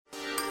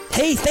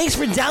Hey, thanks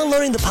for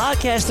downloading the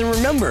podcast, and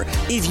remember,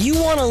 if you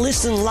want to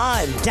listen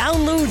live,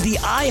 download the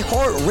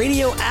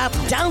iHeartRadio app,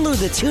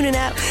 download the TuneIn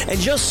app, and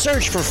just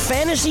search for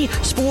Fantasy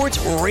Sports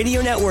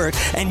Radio Network,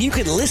 and you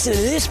can listen to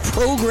this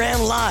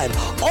program live.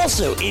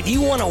 Also, if you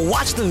want to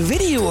watch the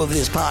video of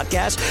this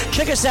podcast,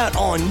 check us out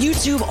on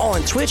YouTube,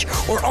 on Twitch,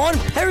 or on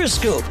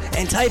Periscope,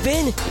 and type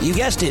in, you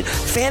guessed it,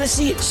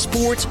 Fantasy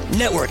Sports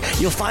Network.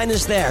 You'll find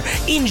us there.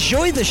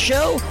 Enjoy the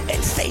show,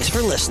 and thanks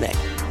for listening.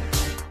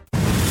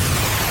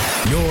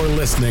 You're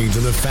listening to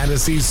the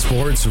Fantasy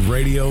Sports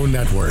Radio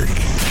Network.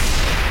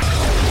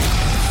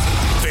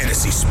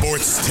 Fantasy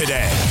Sports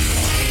Today.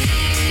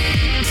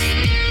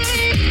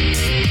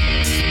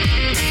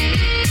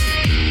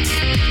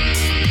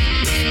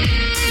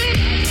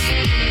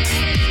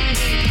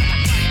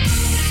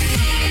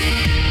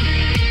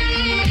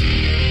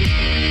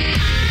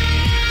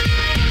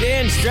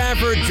 Dan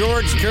Stratford,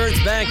 George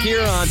Kurtz back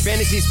here on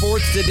Fantasy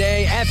Sports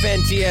Today,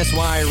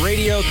 FNTSY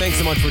Radio. Thanks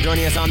so much for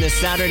joining us on this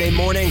Saturday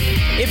morning.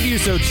 If you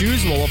so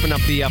choose, we'll open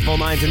up the phone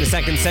lines in the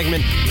second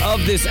segment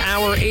of this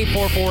hour,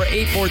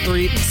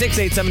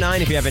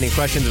 844-843-6879. If you have any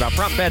questions about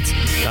prop bets,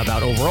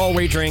 about overall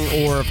wagering,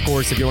 or, of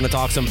course, if you want to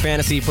talk some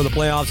fantasy for the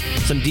playoffs,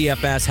 some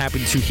DFS,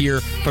 happy to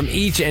hear from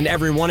each and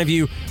every one of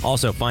you.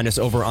 Also, find us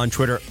over on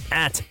Twitter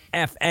at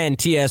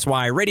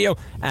FNTSY Radio,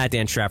 at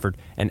Dan Stratford,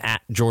 and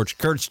at George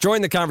Kurtz.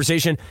 Join the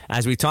conversation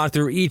as we talk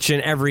through each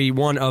and every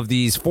one of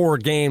these four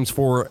games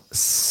for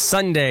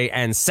Sunday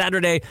and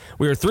Saturday.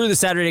 We are through the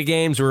Saturday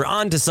games. We're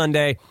on to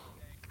Sunday,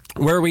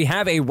 where we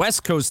have a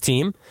West Coast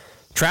team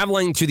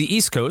traveling to the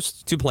East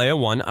Coast to play a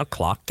 1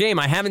 o'clock game.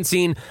 I haven't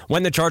seen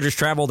when the Chargers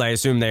traveled. I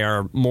assume they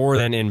are more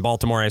than in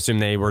Baltimore. I assume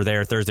they were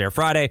there Thursday or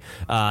Friday.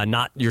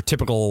 Not your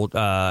typical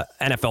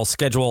NFL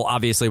schedule,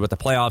 obviously, with the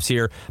playoffs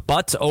here,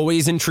 but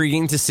always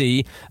intriguing to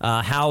see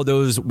how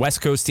those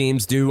West Coast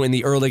teams do in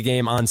the early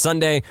game on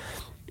Sunday.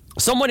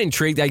 Somewhat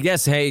intrigued, I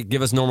guess, hey,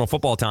 give us normal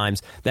football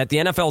times, that the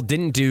NFL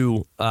didn't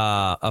do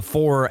a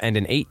 4 and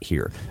an 8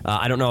 here.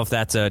 I don't know if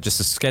that's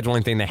just a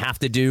scheduling thing. They have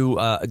to do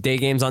day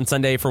games on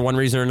Sunday for one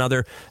reason or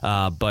another,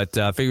 but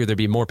figure there'd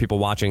be more people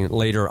watching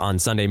later on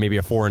Sunday, maybe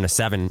a 4 and a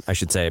 7, I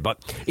should say. But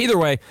either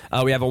way,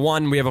 we have a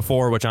 1, we have a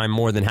 4, which I'm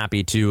more than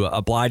happy to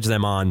oblige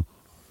them on.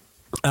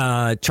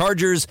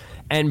 Chargers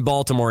and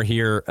Baltimore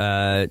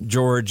here,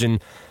 George,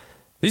 and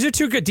these are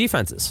two good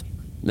defenses.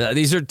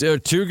 These are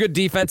two good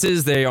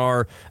defenses. They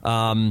are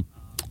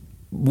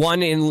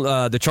one in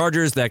the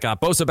Chargers that got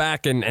Bosa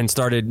back and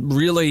started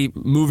really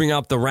moving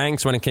up the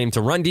ranks when it came to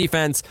run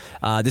defense.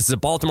 This is a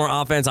Baltimore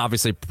offense,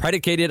 obviously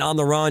predicated on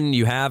the run.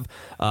 You have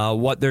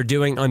what they're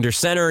doing under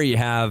center. You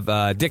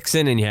have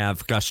Dixon and you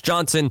have Gus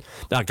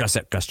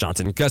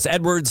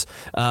Edwards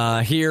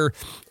here.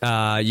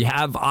 You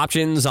have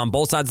options on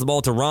both sides of the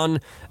ball to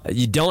run.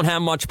 You don't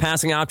have much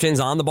passing options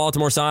on the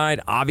Baltimore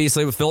side.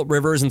 Obviously, with Phillip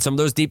Rivers and some of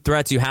those deep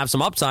threats, you have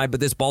some upside, but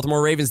this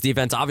Baltimore Ravens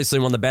defense, obviously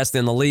one of the best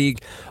in the league.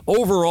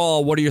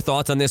 Overall, what are your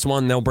thoughts on this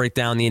one? They'll break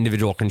down the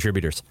individual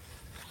contributors.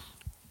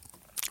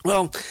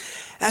 Well,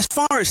 as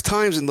far as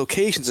times and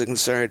locations are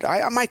concerned,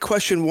 I might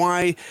question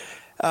why,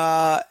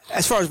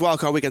 as far as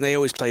Wildcard Weekend, they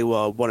always play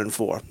 1 and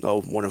 4.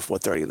 1 and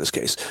 4:30 in this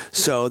case.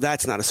 So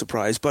that's not a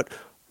surprise. But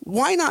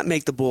why not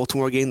make the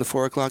Baltimore game the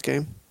 4 o'clock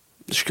game?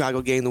 The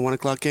Chicago game, the 1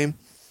 o'clock game?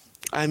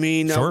 I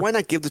mean, sure. Why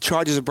not give the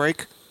Chargers a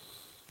break?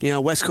 You know,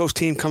 West Coast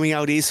team coming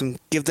out east and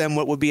give them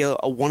what would be a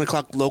 1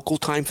 o'clock local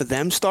time for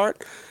them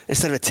start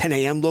instead of a 10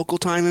 a.m. local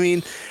time. I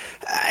mean,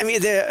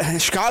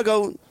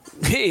 Chicago,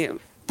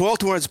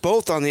 Baltimore is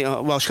both on the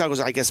Chicago's,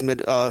 I guess,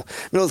 middle of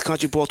the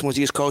country. Baltimore's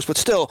East Coast, but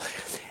still,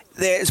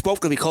 it's both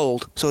going to be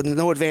cold. So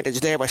no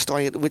advantage there by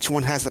starting at which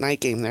one has the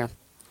night game there.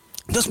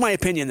 Just my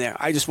opinion there.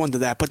 I just wondered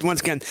that. But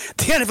once again,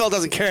 the NFL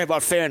doesn't care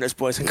about fairness,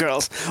 boys and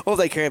girls. All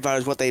they care about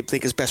is what they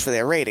think is best for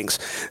their ratings.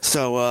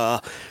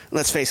 So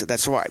let's face it,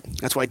 that's right.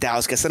 That's why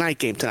Dallas gets the night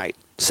game tonight.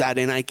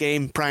 Saturday night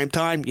game, prime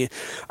time.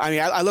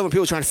 I love when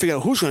people are trying to figure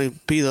out who's going to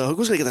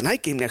get the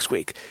night game next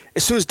week.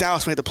 As soon as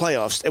Dallas made the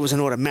playoffs, it was an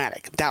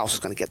automatic. Dallas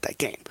was going to get that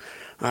game.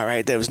 All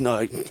right, there was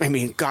no. I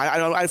mean,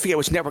 God, I forget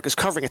which network is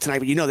covering it tonight,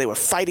 but they were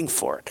fighting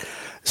for it.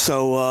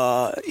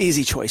 So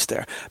easy choice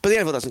there. But the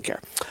NFL doesn't care.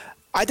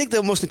 I think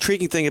the most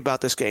intriguing thing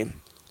about this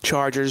game,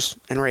 Chargers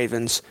and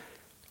Ravens,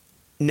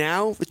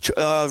 now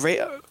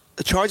the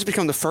Chargers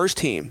become the first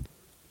team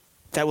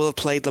that will have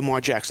played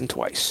Lamar Jackson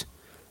twice.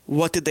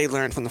 What did they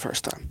learn from the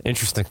first time?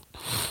 Interesting.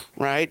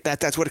 Right?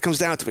 That's what it comes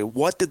down to.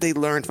 What did they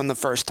learn from the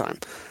first time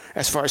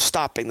as far as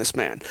stopping this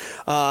man?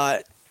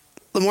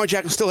 Lamar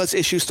Jackson still has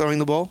issues throwing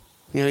the ball.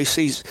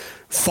 He's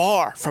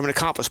far from an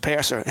accomplished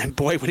passer. And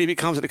boy, when he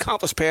becomes an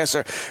accomplished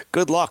passer,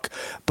 good luck.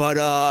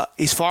 But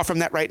he's far from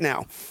that right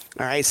now.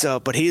 All right.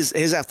 But his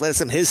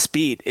athleticism, his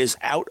speed is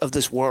out of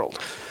this world.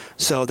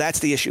 So that's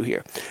the issue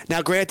here.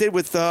 Now, granted,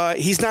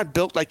 he's not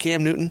built like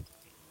Cam Newton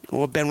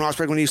or Ben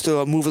Roethlisberger when he used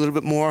to move a little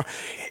bit more.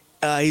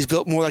 He's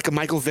built more like a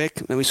Michael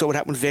Vick. And we saw what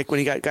happened with Vick when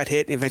he got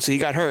hit and eventually he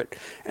got hurt.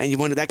 And you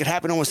wonder that could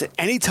happen almost at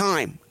any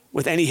time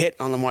with any hit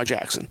on Lamar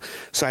Jackson.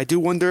 So I do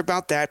wonder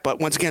about that.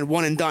 But once again,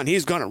 one and done.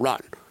 He's going to run.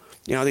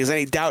 There's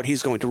any doubt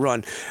he's going to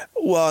run.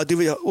 Well,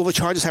 will the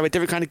Chargers have a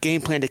different kind of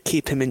game plan to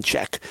keep him in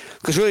check?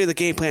 Because really the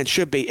game plan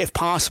should be, if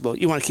possible,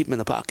 you want to keep him in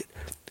the pocket.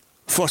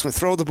 Force him to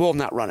throw the ball,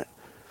 not run it.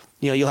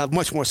 You'll have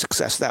much more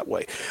success that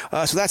way.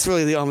 So that's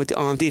really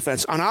on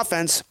defense. On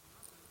offense,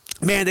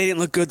 man, they didn't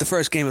look good the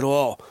first game at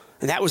all.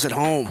 And that was at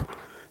home.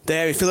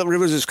 Phillip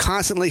Rivers is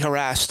constantly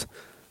harassed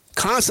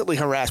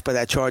by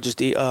that Chargers,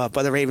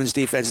 by the Ravens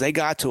defense. They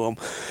got to him.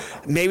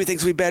 Maybe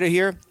things will be better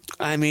here.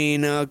 I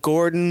mean,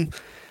 Gordon,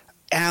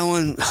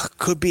 Allen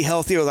could be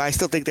healthier. I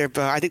still think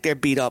they're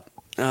beat up.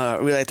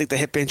 Really, I think the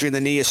hip injury in the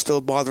knee is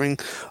still bothering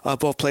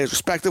both players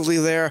respectively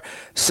there.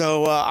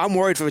 So I'm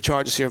worried for the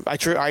Chargers here. I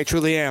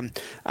truly am.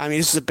 I mean,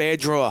 this is a bad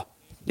draw.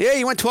 Yeah,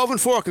 you went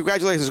 12-4.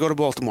 Congratulations. Go to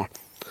Baltimore.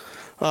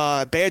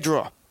 Bad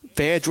draw.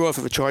 Bad draw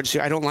for the Chargers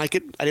here. I don't like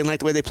it. I didn't like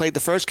the way they played the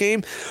first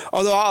game.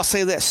 Although I'll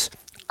say this.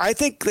 I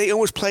think they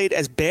almost played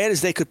as bad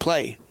as they could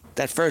play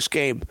that first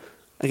game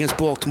against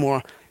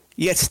Baltimore,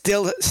 yet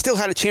still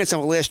had a chance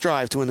on the last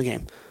drive to win the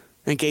game.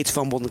 And Gates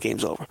fumbled and the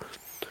game's over.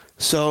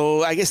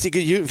 So I guess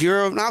if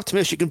you're an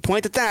optimist, you can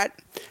point at that,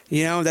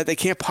 that they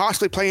can't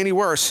possibly play any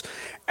worse.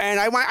 And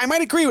I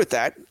might agree with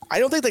that. I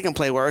don't think they can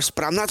play worse,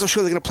 but I'm not so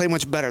sure they're going to play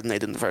much better than they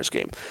did in the first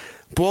game.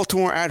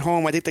 Baltimore at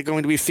home, I think they're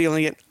going to be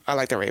feeling it. I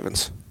like the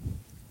Ravens.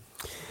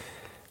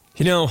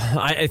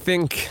 I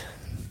think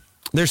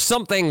there's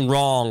something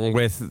wrong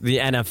with the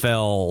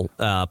NFL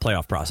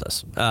playoff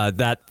process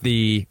that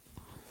the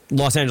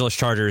Los Angeles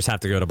Chargers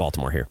have to go to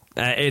Baltimore here.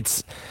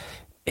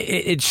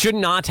 It should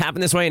not happen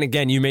this way. And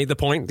again, you made the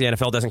point. The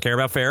NFL doesn't care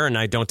about fair, and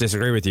I don't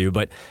disagree with you.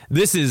 But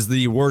this is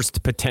the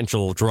worst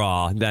potential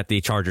draw that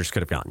the Chargers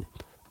could have gotten.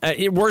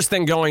 Worse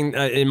than going,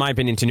 in my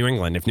opinion, to New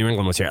England, if New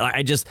England was here.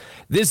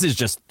 This is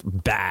just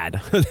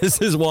bad.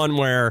 This is one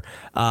where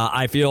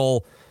I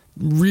feel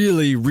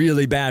really,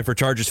 really bad for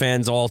Chargers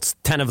fans, all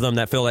 10 of them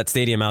that fill that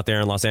stadium out there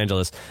in Los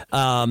Angeles.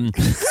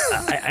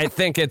 I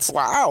think it's...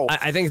 Wow.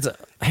 I think it's...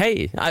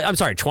 Hey, I'm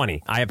sorry,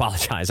 20. I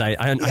apologize. I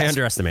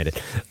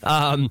underestimated.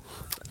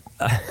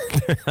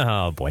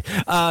 Oh, boy.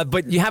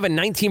 But you have a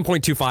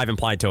 19.25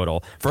 implied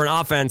total for an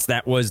offense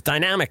that was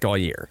dynamic all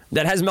year,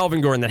 that has Melvin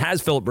Gordon, that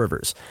has Phillip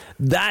Rivers.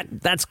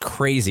 That's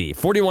crazy.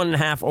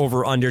 41.5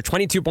 over under,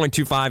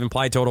 22.25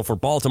 implied total for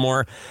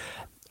Baltimore.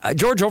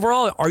 George,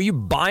 overall, are you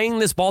buying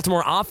this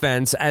Baltimore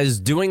offense as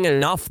doing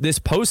enough this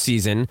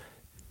postseason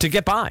to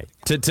get by,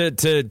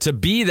 to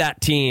be that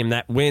team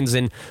that wins?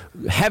 And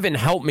heaven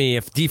help me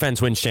if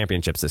defense wins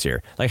championships this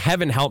year. Like,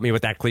 heaven help me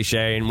with that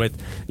cliche and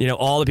with,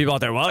 all the people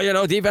out there.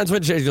 Well, defense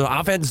wins,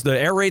 offense, the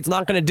air raid's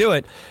not going to do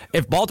it.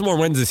 If Baltimore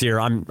wins this year,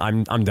 I'm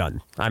done.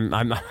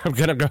 I'm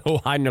going to go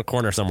hide in a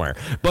corner somewhere.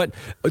 But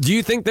do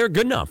you think they're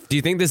good enough? Do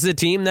you think this is a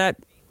team that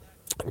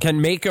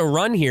can make a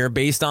run here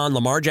based on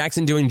Lamar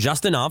Jackson doing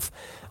just enough,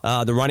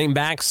 the running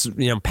backs,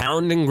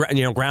 pound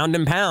and ground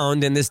and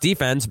pound, and this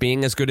defense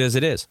being as good as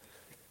it is?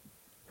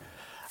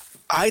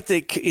 I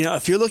think,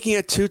 if you're looking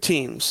at two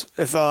teams,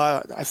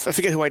 I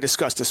forget who I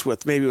discussed this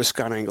with, maybe it was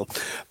Scott Engel,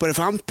 but if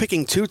I'm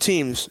picking two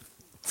teams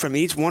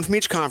one from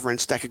each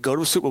conference that could go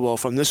to a Super Bowl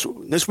from this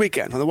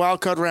weekend, from the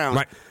Wildcard round,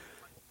 right,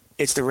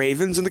 it's the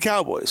Ravens and the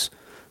Cowboys.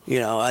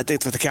 I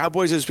think for the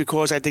Cowboys is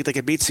because I think they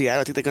can beat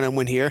Seattle. I think they're going to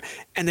win here,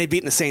 and they've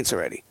beaten the Saints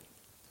already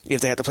if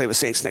they have to play the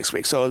Saints next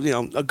week. So,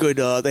 a good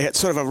they had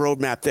sort of a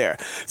roadmap there.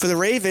 For the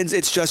Ravens,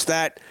 it's just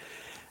that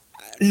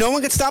no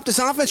one can stop this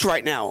offense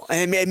right now.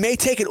 And it may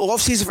take an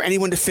offseason for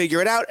anyone to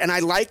figure it out, and I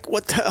like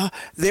what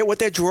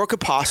their draw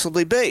could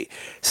possibly be.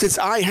 Since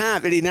I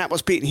have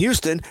Indianapolis beating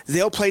Houston,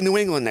 they'll play New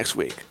England next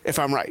week, if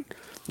I'm right.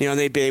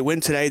 They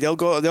win today, they'll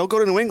go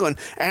to New England,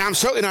 and I'm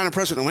certainly not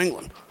impressed with New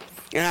England.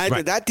 And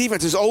right, that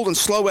defense is old and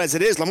slow as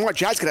it is. Lamar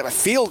Jackson could have a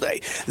field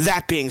day.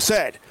 That being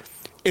said,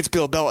 it's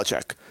Bill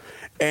Belichick.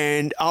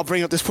 And I'll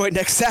bring up this point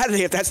next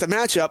Saturday if that's the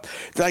matchup.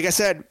 Like I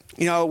said,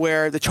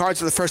 where the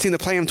Chargers are the first team to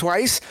play him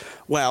twice.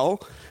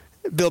 Well,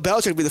 Bill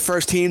Belichick will be the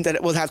first team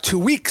that will have 2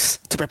 weeks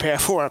to prepare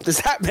for him.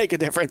 Does that make a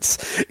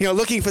difference?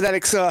 Looking for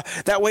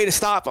that way to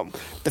stop him.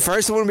 The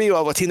first one will be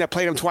a team that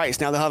played him twice.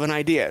 Now they'll have an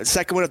idea. The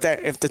second one,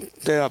 if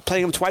the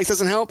playing him twice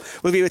doesn't help,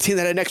 will be a team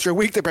that had an extra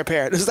week to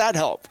prepare. Does that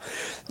help?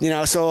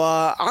 So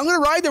I'm going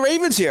to ride the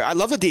Ravens here. I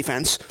love the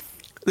defense.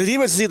 The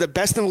defense is either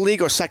best in the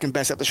league or second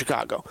best after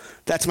Chicago.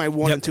 That's my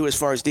 1 and 2 as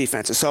far as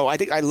defenses. So I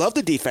think I love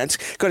the defense.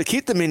 Going to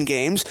keep them in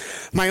games.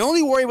 My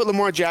only worry with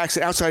Lamar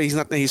Jackson, outside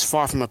he's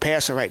far from a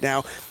passer right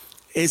now,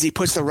 is he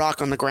puts the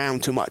rock on the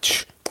ground too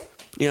much.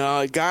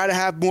 Got to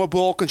have more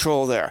ball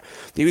control there.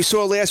 We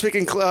saw last week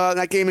in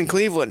that game in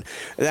Cleveland,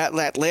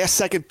 that last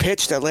second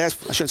pitch, the last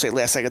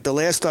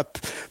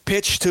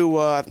pitch to,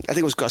 I think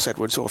it was Gus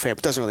Edwards, but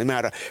it doesn't really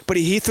matter. But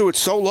he threw it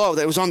so low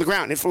that it was on the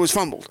ground. It was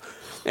fumbled.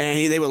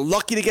 And they were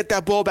lucky to get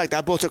that ball back.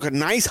 That ball took a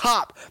nice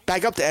hop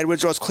back up to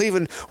Edwards, or else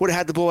Cleveland would have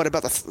had the ball at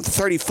about the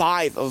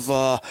 35 of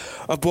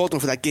Baltimore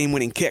for that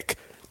game-winning kick.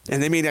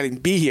 And they may not even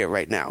be here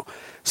right now.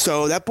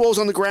 So that ball's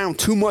on the ground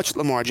too much,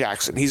 Lamar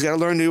Jackson. He's got to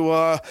learn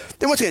to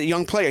then once again, a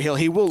young player,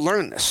 he will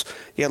learn this.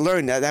 He got to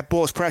learn that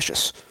ball is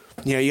precious.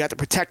 You have to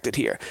protect it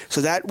here.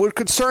 So that would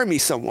concern me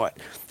somewhat.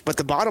 But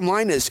the bottom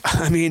line is,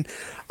 I mean,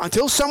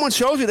 until someone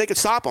shows me they can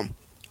stop them,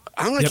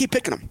 I'm going to keep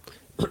picking them.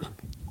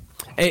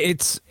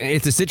 It's a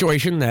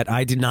situation that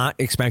I did not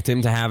expect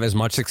him to have as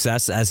much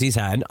success as he's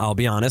had. I'll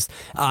be honest.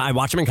 I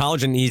watched him in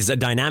college, and he's a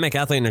dynamic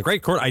athlete and a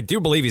great quarterback. I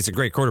do believe he's a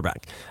great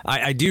quarterback.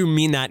 I do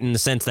mean that in the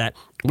sense that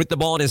with the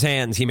ball in his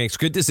hands, he makes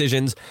good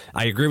decisions.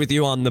 I agree with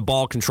you on the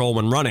ball control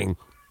when running.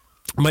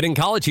 But in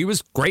college, he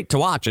was great to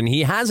watch, and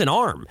he has an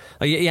arm.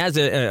 He has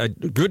a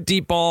good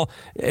deep ball.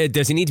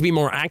 Does he need to be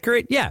more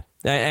accurate? Yeah.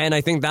 And I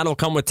think that'll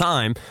come with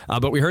time.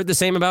 But we heard the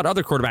same about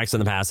other quarterbacks in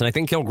the past, and I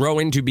think he'll grow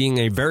into being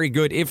a very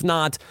good, if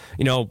not,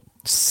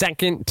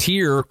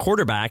 second-tier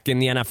quarterback in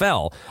the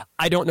NFL.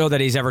 I don't know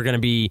that he's ever going to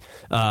be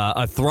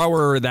a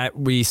thrower that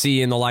we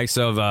see in the likes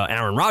of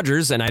Aaron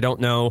Rodgers, and I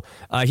don't know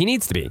he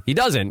needs to be. He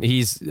doesn't.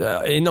 He's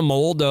in the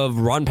mold of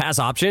run-pass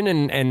option,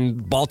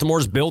 and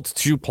Baltimore's built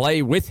to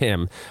play with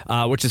him,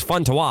 which is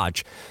fun to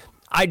watch.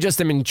 I just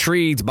am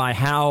intrigued by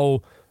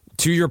how,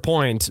 to your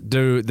point,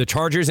 the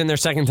Chargers in their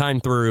second time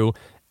through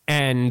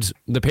and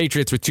the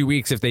Patriots with 2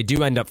 weeks, if they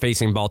do end up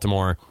facing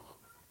Baltimore,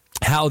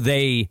 how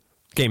they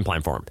game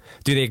plan for him.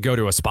 Do they go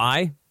to a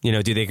spy?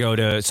 Do they go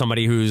to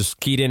somebody who's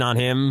keyed in on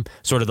him,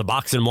 sort of the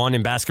box and one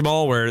in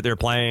basketball where they're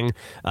playing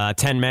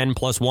 10 men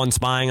plus one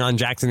spying on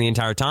Jackson the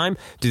entire time?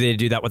 Do they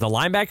do that with a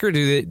linebacker?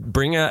 Do they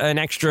bring an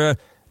extra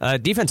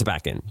defensive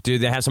back in? Do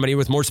they have somebody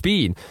with more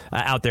speed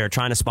out there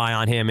trying to spy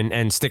on him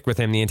and stick with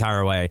him the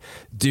entire way?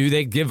 Do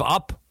they give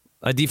up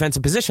a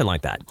defensive position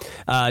like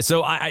that?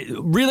 So I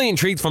really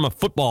intrigued from a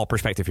football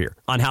perspective here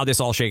on how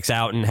this all shakes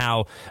out and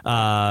how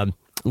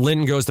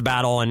Lynn goes to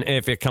battle, and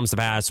if it comes to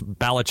pass,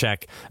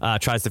 Belichick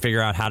tries to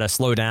figure out how to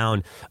slow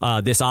down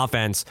this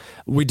offense.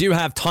 We do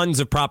have tons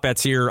of prop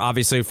bets here,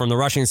 obviously, from the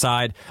rushing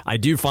side. I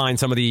do find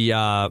some of the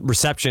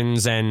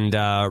receptions and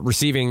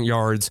receiving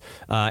yards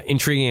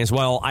intriguing as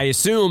well. I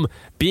assume,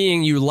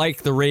 being you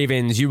like the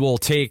Ravens, you will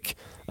take,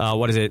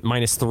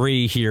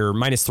 -3 here,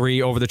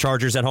 -3 over the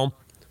Chargers at home?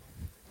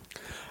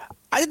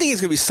 I think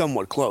it's going to be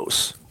somewhat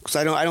close because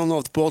I don't know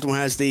if Baltimore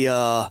has the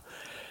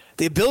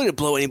ability to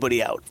blow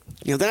anybody out.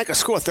 They're not going to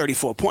score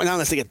 34 points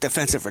unless they get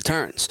defensive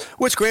returns,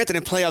 which, granted,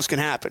 in playoffs can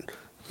happen.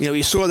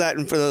 You saw that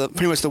in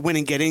pretty much the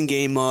win-and get-in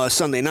game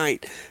Sunday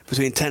night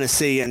between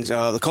Tennessee and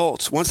the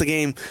Colts. Once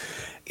they had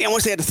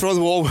to throw the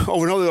ball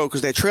over and over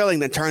because they're trailing,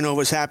 then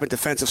turnovers happen,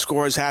 defensive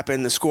scores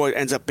happen, the score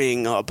ends up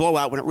being a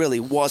blowout when it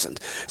really wasn't.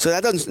 So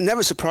that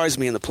never surprised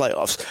me in the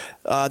playoffs.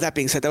 That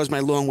being said, that was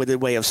my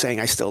long-winded way of saying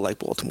I still like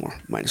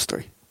Baltimore,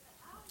 -3.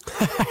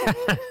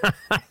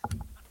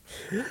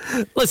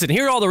 Listen,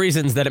 here are all the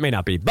reasons that it may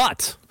not be,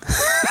 but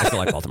I still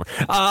like Baltimore.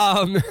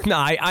 I'm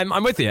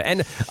with you,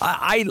 and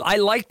I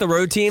like the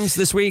road teams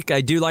this week.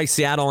 I do like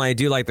Seattle, and I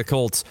do like the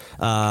Colts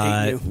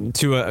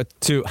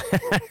to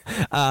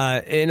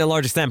in a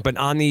large extent. But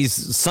on these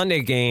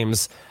Sunday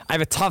games, I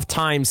have a tough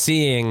time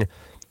seeing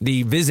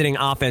the visiting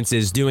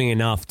offenses doing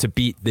enough to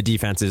beat the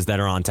defenses that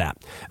are on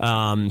tap.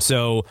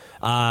 So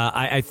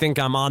I think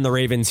I'm on the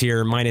Ravens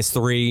here,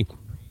 -3.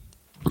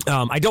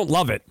 I don't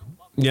love it.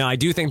 I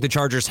do think the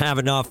Chargers have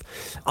enough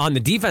on the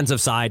defensive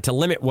side to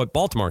limit what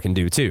Baltimore can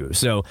do, too.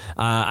 So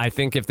I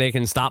think if they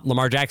can stop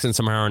Lamar Jackson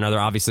somehow or another,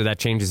 obviously that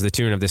changes the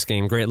tune of this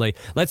game greatly.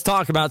 Let's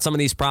talk about some of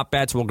these prop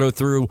bets. We'll go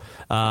through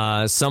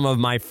some of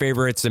my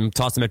favorites and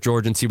toss them at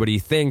George and see what he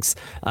thinks.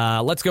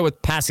 Let's go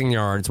with passing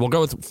yards. We'll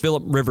go with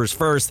Phillip Rivers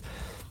first.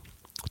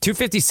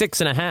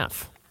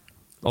 256.5.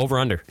 Over,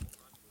 under?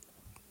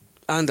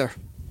 Under.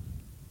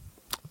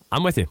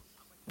 I'm with you.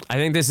 I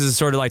think this is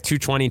sort of like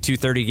 220,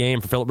 230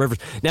 game for Phillip Rivers.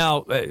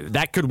 Now,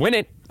 that could win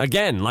it.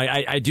 Again,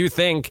 I do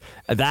think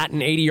that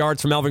and 80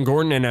 yards from Melvin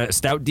Gordon and a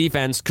stout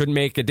defense could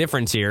make a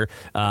difference here.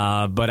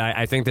 But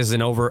I think this is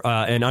an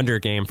under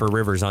game for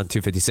Rivers on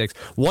 256.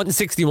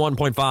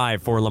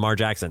 161.5 for Lamar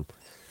Jackson.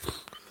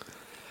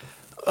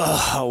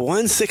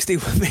 160,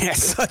 man,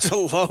 such a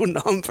low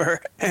number.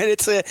 And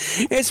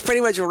it's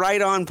pretty much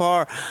right on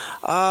par.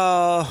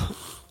 I'm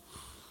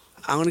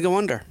going to go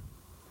under.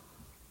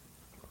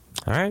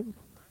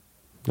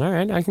 All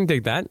right, I can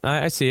dig that.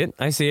 I see it.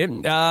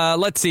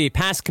 Let's see.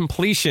 Pass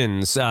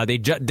completions. They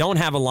don't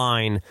have a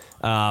line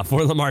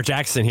for Lamar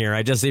Jackson here.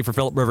 I just see for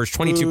Phillip Rivers,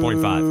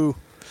 22.5.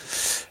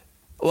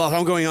 Well, if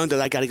I'm going under,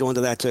 I got to go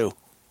under that, too.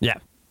 Yeah.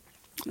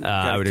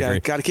 I would agree.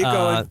 Got to keep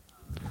going.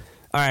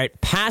 All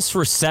right, pass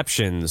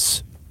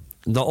receptions.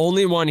 The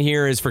only one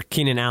here is for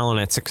Keenan Allen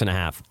at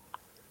 6.5.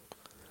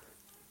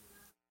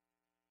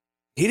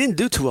 He didn't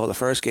do too well the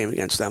first game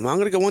against them. I'm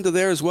going to go under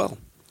there as well.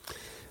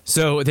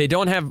 So they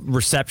don't have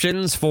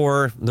receptions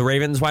for the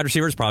Ravens wide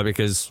receivers, probably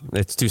because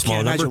it's too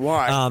small a number. Can't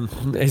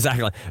imagine why.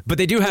 Exactly. But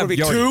they do have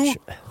yardage.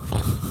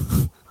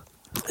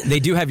 They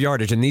do have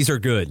yardage, and these are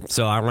good.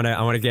 So I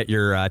want to get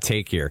your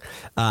take here.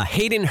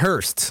 Hayden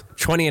Hurst,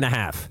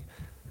 20.5.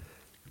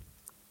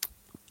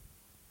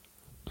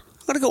 I'm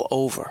going to go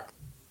over.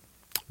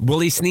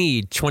 Willie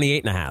Snead,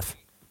 28.5.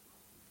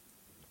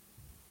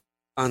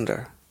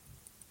 Under.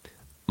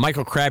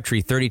 Michael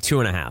Crabtree,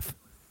 32.5.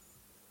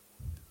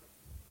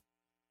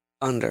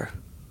 Under.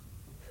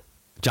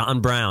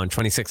 John Brown,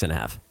 26.5.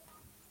 I'm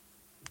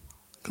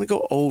going to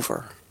go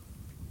over.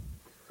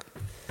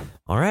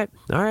 All right.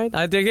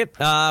 I dig it.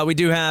 We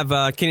do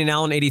have Keenan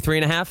Allen,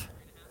 83.5.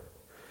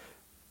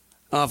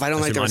 If I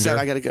don't like the reset,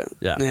 I got to go.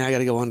 Yeah, I got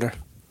to go under.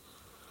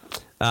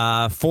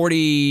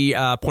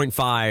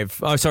 40.5.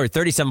 Oh, sorry,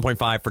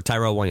 37.5 for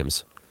Tyrell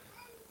Williams.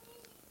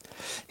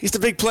 He's the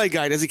big play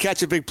guy. Does he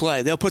catch a big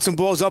play? They'll put some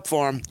balls up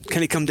for him.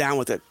 Can he come down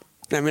with it?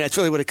 I mean, that's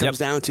really what it comes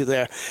down to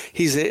there.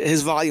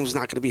 His volume's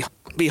not going to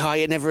be high.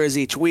 It never is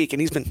each week, and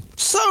he's been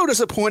so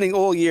disappointing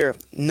all year.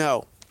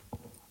 No.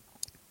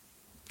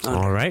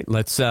 All right,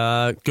 let's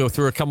go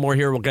through a couple more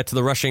here. We'll get to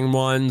the rushing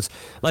ones.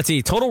 Let's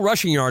see. Total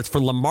rushing yards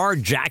for Lamar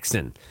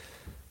Jackson.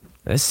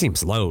 This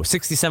seems low,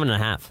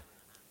 67.5.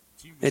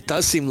 It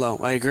does seem low.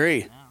 I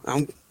agree.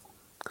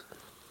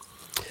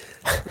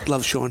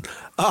 Love Sean.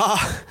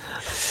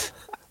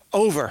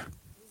 Over.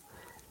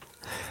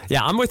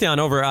 Yeah, I'm with you on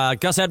over.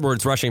 Gus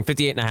Edwards rushing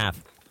 58.5.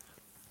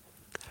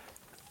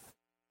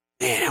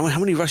 Man, how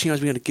many rushing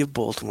yards are we going to give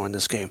Baltimore in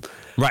this game?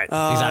 Right,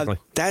 exactly.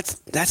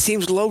 That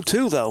seems low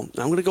too, though.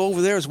 I'm going to go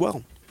over there as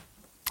well.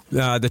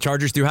 The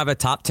Chargers do have a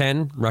top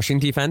 10 rushing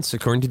defense,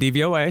 according to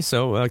DVOA,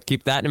 so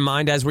keep that in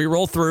mind as we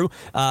roll through.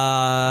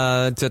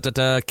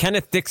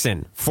 Kenneth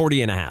Dixon,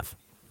 40.5.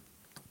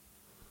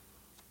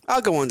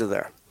 I'll go under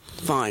there.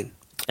 Fine.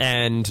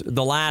 And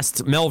the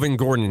last, Melvin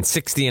Gordon,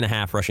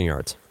 60.5 rushing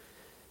yards.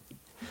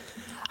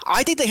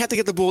 I think they have to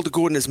get the ball to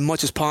Gordon as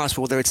much as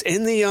possible, whether it's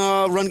in the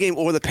run game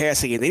or the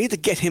passing game. They need to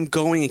get him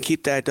going and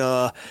keep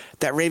that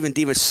Raven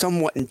defense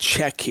somewhat in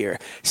check here.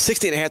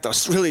 60.5,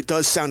 though, really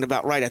does sound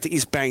about right. I think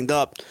he's banged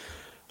up.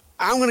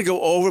 I'm going to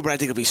go over, but I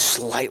think it'll be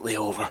slightly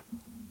over.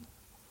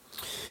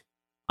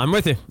 I'm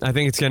with you. I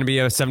think it's going to be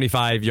a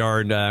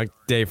 75-yard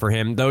day for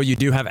him, though you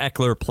do have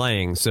Eckler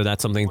playing, so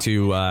that's something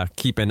to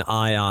keep an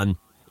eye on.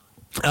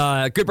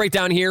 Good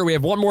breakdown here. We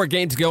have one more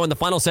game to go in the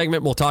final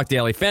segment. We'll talk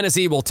daily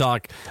fantasy. We'll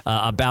talk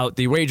about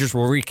the wagers.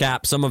 We'll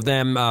recap some of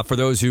them for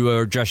those who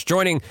are just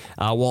joining.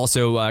 We'll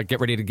also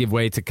get ready to give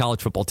way to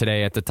college football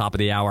today at the top of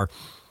the hour.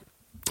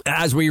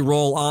 As we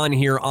roll on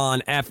here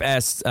on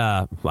FST,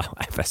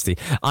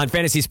 on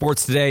Fantasy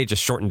Sports Today,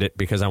 just shortened it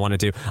because I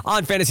wanted to,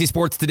 on Fantasy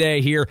Sports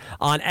Today here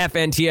on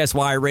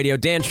FNTSY Radio,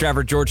 Dan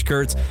Straver, George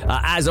Kurtz.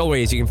 As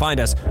always, you can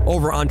find us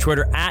over on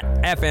Twitter at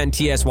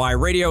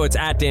FNTSY Radio. It's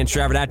at Dan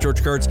Straver, at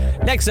George Kurtz.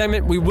 Next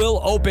segment, we will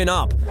open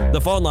up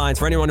the phone lines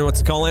for anyone who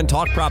wants to call in,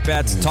 talk prop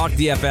bets, talk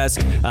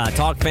DFS,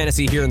 talk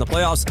fantasy here in the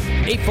playoffs.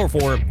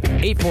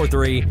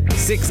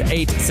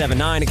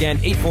 844-843-6879. Again,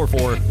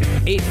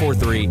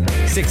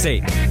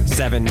 844-843-6879.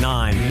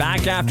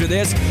 Back after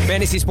this,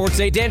 Fantasy Sports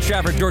Day, Dan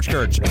Strafford, George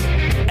Kurtz,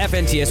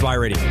 FNTSY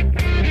Radio.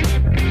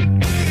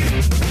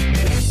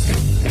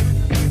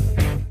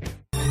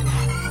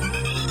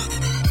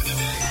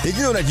 Did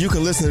you know that you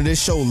can listen to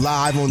this show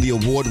live on the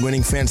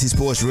award-winning Fantasy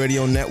Sports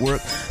Radio Network?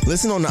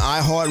 Listen on the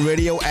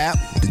iHeartRadio app,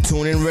 the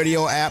TuneIn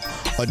Radio app,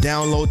 or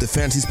download the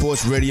Fantasy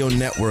Sports Radio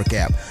Network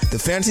app. The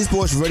Fantasy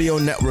Sports Radio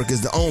Network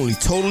is the only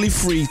totally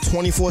free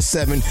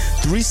 24/7,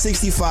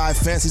 365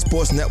 Fantasy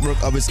Sports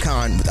Network of its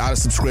kind without a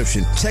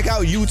subscription. Check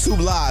out YouTube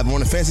Live on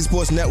the Fantasy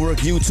Sports Network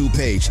YouTube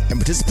page and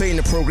participate in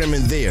the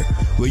programming there,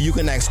 where you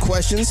can ask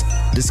questions,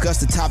 discuss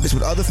the topics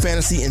with other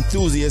fantasy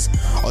enthusiasts,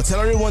 or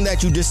tell everyone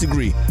that you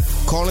disagree.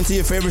 Call into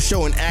your favorite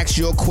show and ask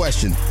your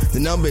question.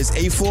 The number is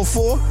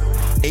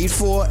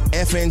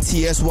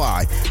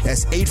 844-84-FNTSY.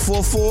 That's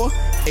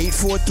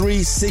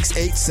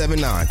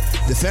 844-843-6879.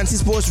 The Fantasy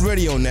Sports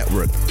Radio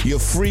Network, your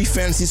free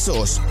fantasy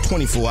source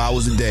 24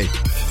 hours a day.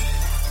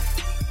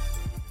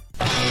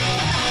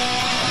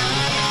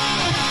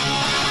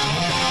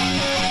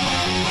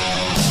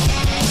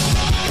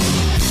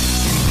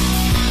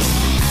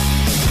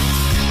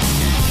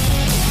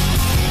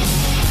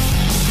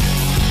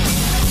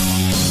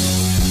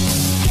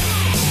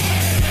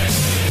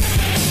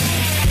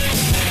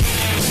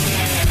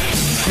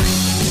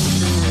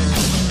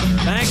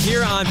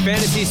 Here on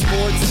Fantasy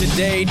Sports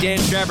Today, Dan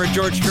Straver,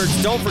 George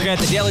Kurtz. Don't forget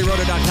the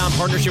DailyRoto.com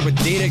partnership with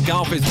Data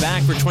Golf is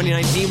back for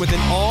 2019 with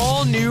an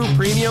all-new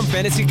premium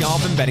fantasy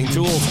golf and betting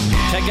tools.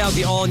 Check out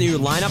the all-new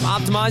lineup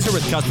optimizer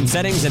with custom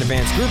settings and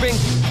advanced grouping,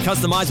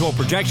 customizable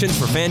projections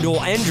for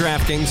FanDuel and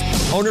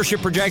DraftKings,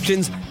 ownership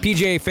projections,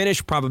 PGA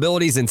finish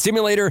probabilities and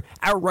simulator,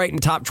 outright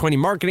and top 20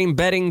 market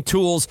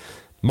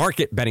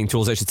betting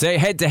tools, I should say,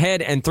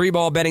 head-to-head and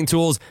three-ball betting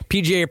tools,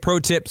 PGA Pro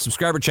Tip,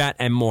 subscriber chat,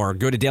 and more.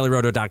 Go to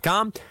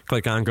dailyroto.com,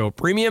 click on Go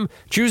Premium,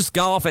 choose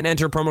Golf, and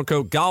enter promo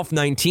code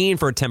GOLF19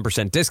 for a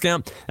 10%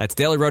 discount. That's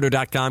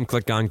dailyroto.com,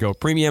 click on Go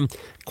Premium,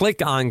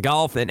 click on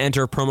Golf, and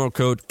enter promo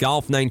code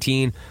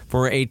GOLF19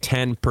 for a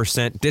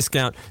 10%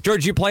 discount.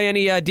 George, you play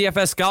any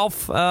DFS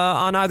golf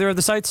on either of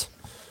the sites?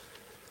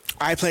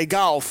 I play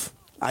golf.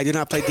 I do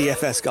not play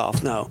DFS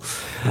golf, no.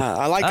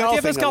 I like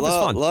golfing. DFS golf is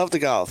fun. Love the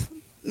golf.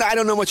 No, I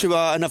don't know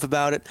enough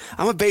about it.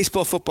 I'm a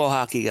baseball, football,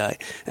 hockey guy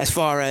as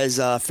far as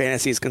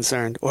fantasy is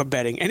concerned, or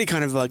betting. Any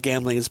kind of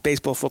gambling is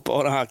baseball,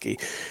 football, and hockey.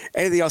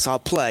 Anything else I'll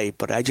play,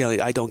 but I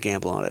don't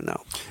gamble on it,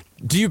 no.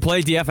 Do you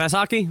play DFS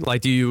hockey? Like,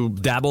 do you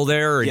dabble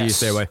there, or do you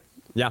stay away?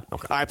 Yeah,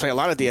 okay. I play a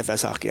lot of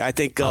DFS hockey. I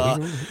think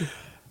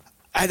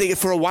I think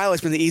for a while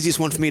it's been the easiest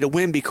one for me to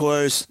win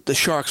because the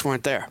Sharks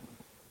weren't there.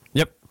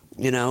 Yep.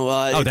 They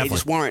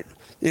just weren't.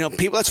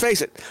 People. Let's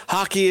face it.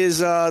 Hockey is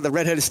the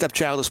redheaded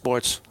stepchild of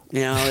sports.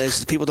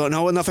 People don't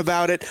know enough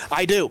about it.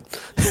 I do.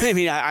 I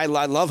mean, I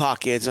love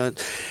hockey. It's been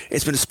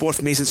a sport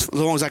for me since as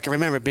long as I can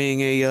remember.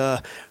 Being I'm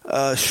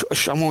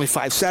only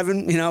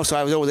 5'7", so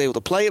I was always able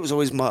to play. It was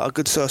always a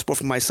good sport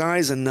for my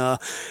size. And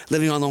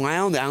living on Long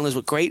Island, the Islanders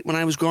were great when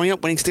I was growing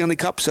up, winning Stanley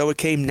Cup. So it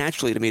came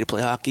naturally to me to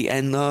play hockey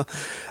and I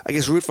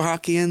guess root for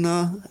hockey and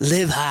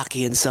live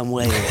hockey in some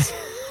ways.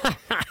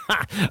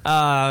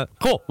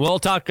 Cool. We'll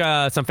talk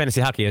some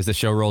fantasy hockey as the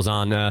show rolls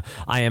on.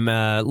 I am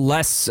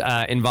less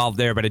involved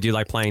there, but I do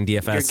like playing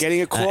DFS. You're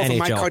getting a call from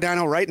Mike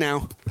Cardano right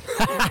now.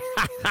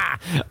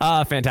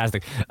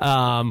 Fantastic.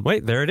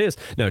 Wait, there it is.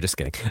 No, just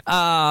kidding.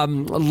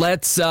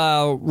 Let's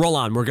roll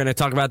on. We're going to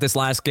talk about this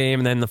last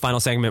game, and then the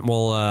final segment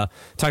we'll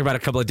talk about a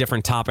couple of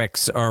different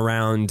topics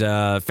around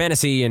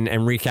fantasy and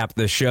recap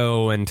the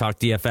show and talk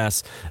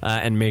DFS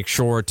and make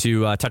sure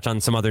to touch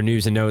on some other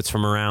news and notes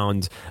from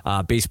around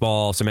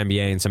baseball, some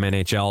NBA, and some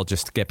NHL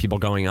just to get people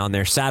going on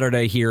their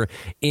Saturday here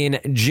in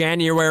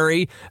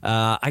January.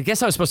 I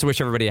guess I was supposed to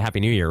wish everybody a Happy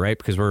New Year, right?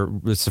 Because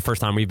it's the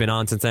first time we've been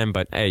on since then,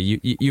 but hey,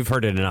 you've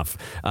heard it enough.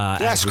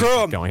 Screw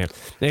them. Going here.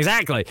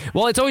 Exactly.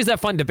 Well, it's always that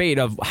fun debate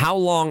of how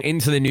long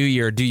into the new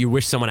year do you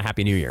wish someone a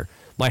Happy New Year?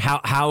 Like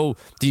how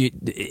do you?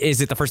 Is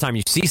it the first time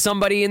you see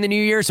somebody in the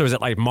new year? So is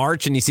it like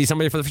March and you see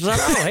somebody for the first time?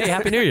 Oh, hey,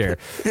 Happy New Year!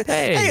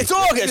 Hey, it's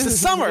August. It's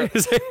summer.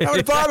 Have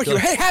a barbecue.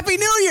 Hey, Happy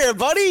New Year,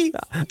 buddy!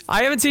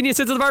 I haven't seen you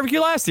since the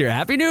barbecue last year.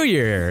 Happy New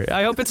Year!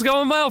 I hope it's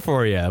going well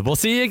for you. We'll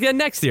see you again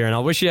next year, and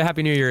I'll wish you a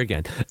Happy New Year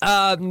again.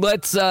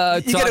 Let's.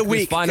 You get a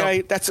week.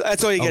 Okay? That's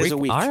all you get is a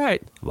week. All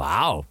right.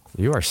 Wow,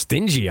 you are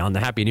stingy on the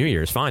Happy New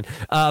Year's. Fine.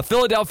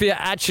 Philadelphia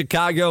at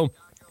Chicago.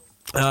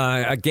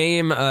 A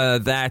game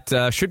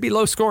that should be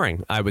low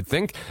scoring, I would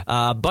think,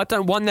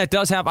 but one that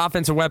does have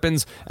offensive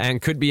weapons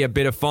and could be a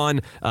bit of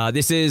fun.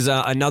 This is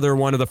another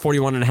one of the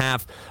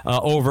 41.5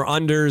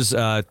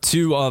 over-unders.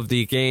 Two of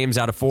the games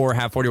out of four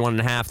have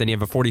 41.5. Then you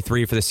have a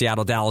 43 for the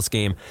Seattle-Dallas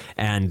game,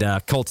 and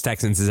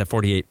Colts-Texans is at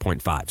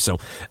 48.5. So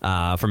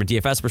from a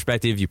DFS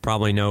perspective, you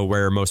probably know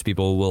where most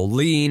people will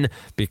lean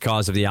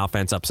because of the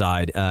offense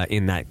upside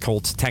in that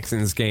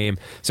Colts-Texans game.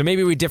 So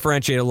maybe we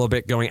differentiate a little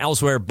bit going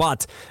elsewhere,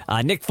 but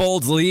Nick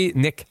Foles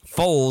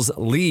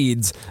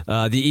leads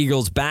the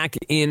Eagles back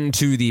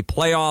into the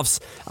playoffs.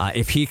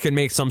 If he could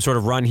make some sort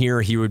of run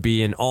here, he would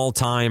be an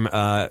all-time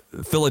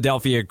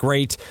Philadelphia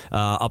great,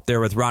 up there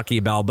with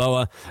Rocky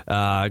Balboa,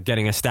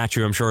 getting a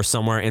statue, I'm sure,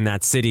 somewhere in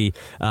that city.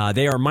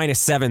 They are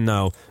 -7,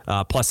 though,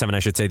 +7, I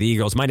should say, the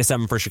Eagles.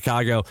 -7 for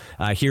Chicago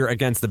here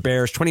against the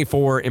Bears.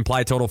 24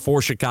 implied total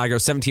for Chicago,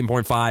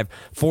 17.5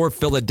 for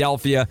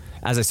Philadelphia.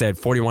 As I said,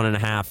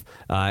 41.5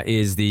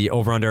 is the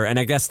over-under. And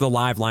I guess the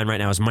live line right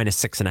now is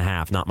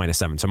 -6.5, not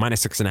 -7. So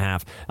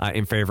 -6.5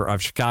 in favor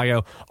of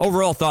Chicago.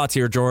 Overall thoughts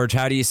here, George.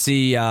 How do you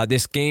see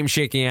this game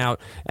shaking out?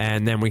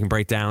 And then we can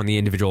break down the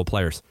individual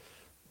players.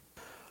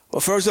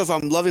 Well, first off,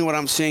 I'm loving what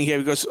I'm seeing here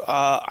because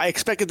I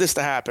expected this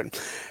to happen.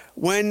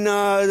 When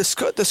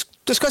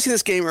discussing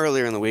this game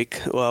earlier in the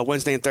week,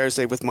 Wednesday and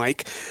Thursday with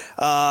Mike,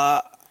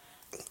 I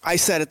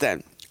said it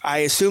then. I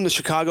assume the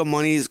Chicago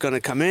money is going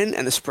to come in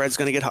and the spread's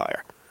going to get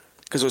higher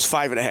because it was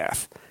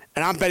 5.5.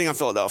 And I'm betting on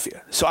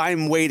Philadelphia. So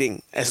I'm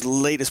waiting as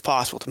late as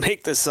possible to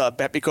make this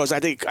bet because I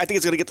think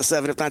it's going to get to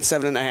 7, if not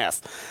 7.5.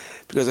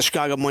 Because the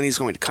Chicago money is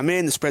going to come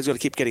in. The spread's going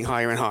to keep getting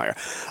higher and higher.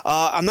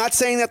 I'm not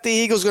saying that the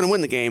Eagles are going to win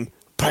the game.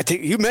 But I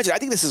think I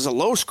think this is a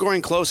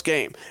low-scoring, close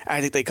game.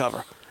 I think they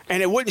cover.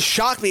 And it wouldn't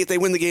shock me if they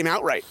win the game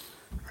outright.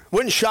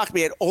 Wouldn't shock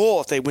me at all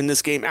if they win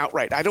this game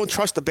outright. I don't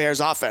trust the Bears'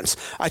 offense.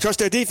 I trust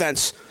their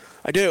defense.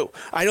 I do.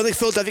 I don't think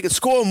Philadelphia can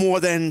score more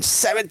than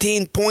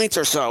 17 points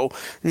or so,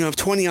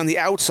 20 on the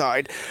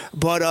outside.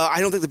 But I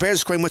don't think the Bears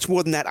are scoring much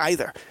more than that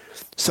either.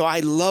 So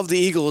I love the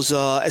Eagles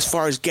as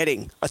far as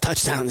getting a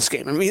touchdown in this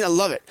game. I mean, I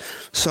love it.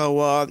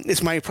 So it's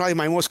probably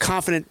my most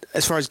confident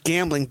as far as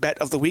gambling bet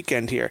of the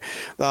weekend here.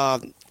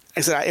 I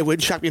said it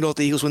wouldn't shock me at all if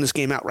the Eagles win this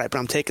game outright, but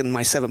I'm taking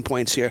my 7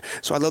 points here.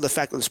 So I love the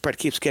fact that the spread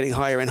keeps getting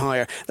higher and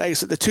higher. Like I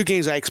said, the two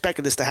games I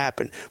expected this to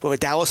happen were the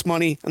Dallas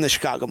money and the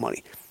Chicago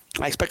money.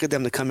 I expected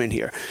them to come in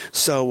here.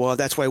 So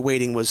that's why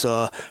waiting was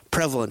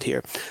prevalent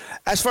here.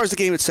 As far as the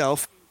game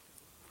itself,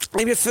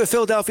 maybe for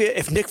Philadelphia,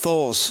 if Nick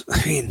Foles,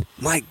 I mean,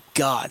 my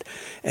God,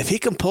 if he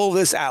can pull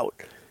this out,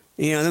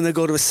 then they'll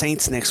go to the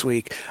Saints next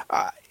week.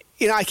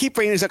 I keep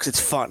bringing this up because it's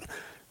fun.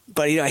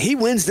 But, he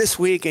wins this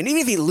week, and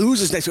even if he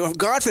loses next week,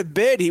 God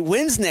forbid he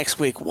wins next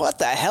week, what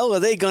the hell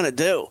are they going to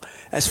do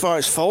as far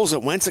as Foles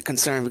and Wentz are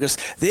concerned? Because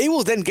they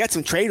will then get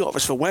some trade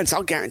offers for Wentz,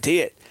 I'll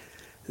guarantee it.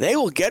 They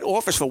will get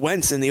offers for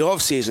Wentz in the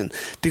offseason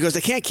because they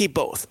can't keep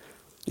both.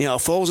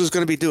 Foles is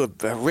going to be due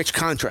a rich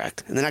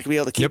contract, and they're not going to be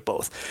able to keep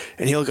both.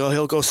 And he'll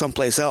go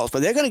someplace else.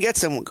 But they're going to get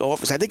some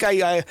offers. I think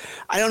I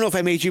don't know if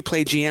I made you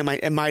play GM.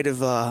 I might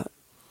have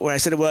where I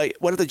said, well,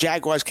 what if the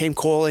Jaguars came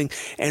calling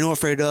and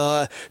offered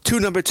 2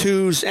 number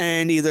 2s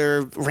and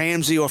either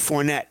Ramsey or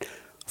Fournette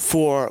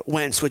for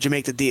Wentz? Would you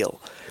make the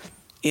deal?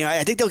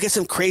 I think they'll get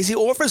some crazy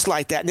offers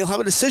like that, and they'll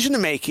have a decision to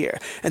make here.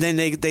 And then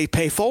they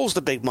pay Foles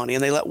the big money,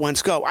 and they let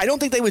Wentz go. I don't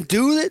think they would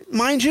do it,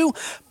 mind you,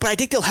 but I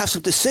think they'll have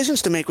some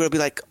decisions to make where it'll be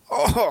like,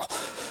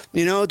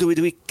 do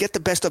we get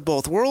the best of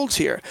both worlds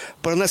here?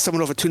 But unless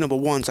someone over 2 number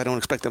ones, I don't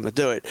expect them to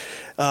do it.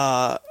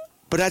 But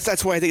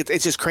that's why I think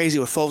it's just crazy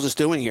what Foles is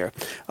doing here.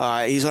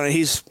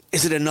 Is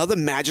it another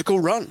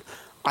magical run?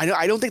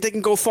 I don't think they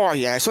can go far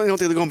yet. I certainly don't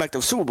think they're going back to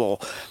the Super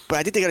Bowl, but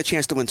I think they got a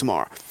chance to win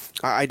tomorrow.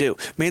 I do.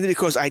 Mainly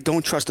because I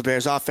don't trust the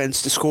Bears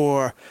offense to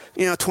score,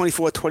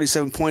 24,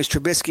 27 points.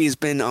 Trubisky has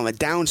been on a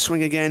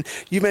downswing again.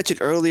 You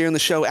mentioned earlier in the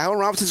show, Allen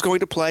Robinson's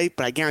going to play,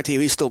 but I guarantee you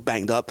he's still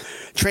banged up.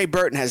 Trey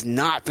Burton has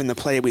not been the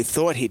player we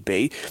thought he'd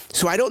be.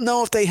 So I don't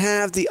know if they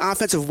have the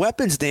offensive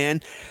weapons,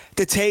 Dan,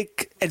 to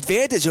take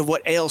advantage of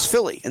what ails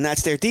Philly, and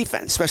that's their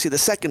defense, especially the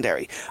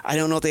secondary. I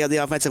don't know if they have the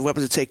offensive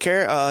weapons to take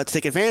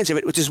advantage of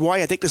it, which is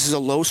why I think this is a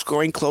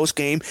low-scoring, close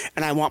game,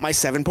 and I want my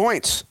 7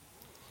 points.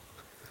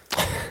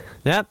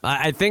 Yeah,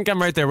 I think I'm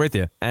right there with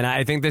you. And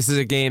I think this is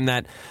a game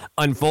that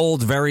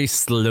unfolds very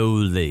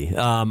slowly.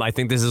 I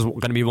think this is going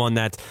to be one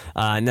that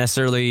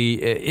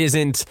necessarily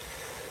isn't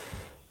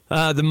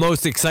the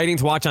most exciting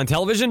to watch on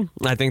television.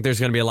 I think there's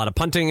going to be a lot of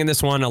punting in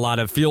this one, a lot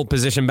of field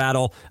position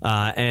battle,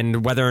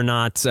 and whether or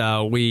not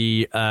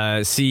we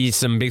see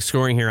some big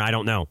scoring here, I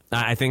don't know.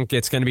 I think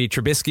it's going to be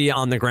Trubisky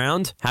on the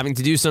ground having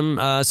to do some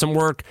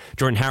work,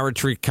 Jordan Howard,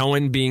 Tariq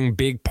Cohen being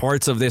big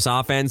parts of this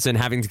offense and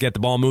having to get the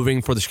ball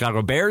moving for the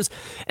Chicago Bears.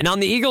 And on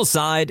the Eagles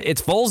side,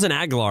 it's Foles and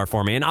Aguilar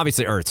for me, and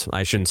obviously Ertz.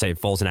 I shouldn't say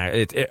Foles and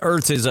Aguilar.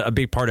 Ertz is a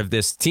big part of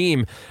this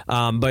team,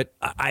 but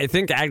I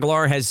think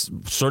Aguilar has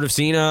sort of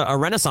seen a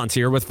renaissance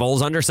here with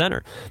Foles under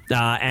center,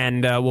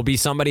 and will be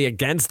somebody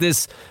against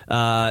this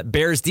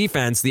Bears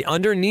defense. The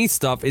underneath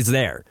stuff is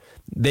there.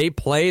 They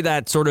play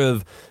that sort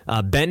of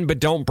bend but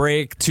don't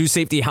break, 2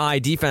 safety high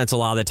defense a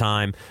lot of the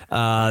time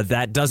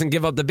that doesn't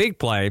give up the big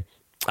play.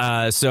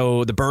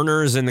 So the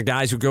burners and the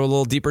guys who go a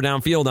little deeper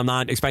downfield, I'm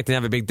not expecting to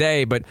have a big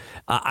day, but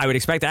I would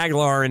expect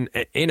Aguilar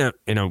in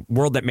a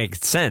world that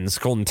makes sense.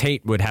 Golden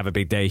Tate would have a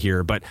big day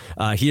here, but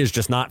he has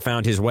just not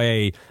found his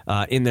way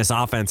in this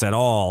offense at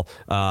all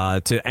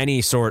to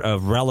any sort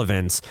of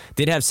relevance.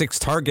 Did have 6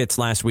 targets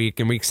last week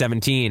in week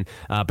 17,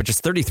 but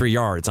just 33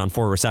 yards on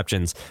 4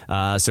 receptions.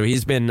 So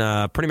he's been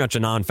pretty much a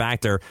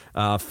non-factor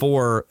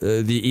for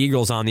the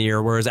Eagles on the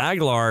year, whereas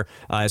Aguilar,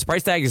 his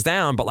price tag is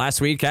down, but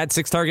last week had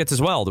 6 targets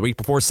as well. The week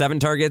before, 7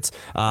 targets.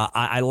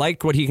 I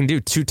like what he can do.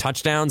 2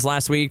 touchdowns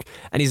last week,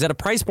 and he's at a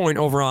price point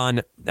over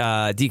on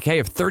DK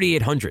of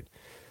 $3,800.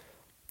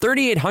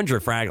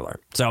 $3,800 for Aguilar.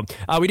 So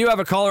we do have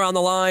a caller on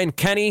the line.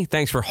 Kenny,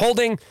 thanks for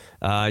holding.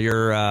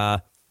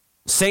 Your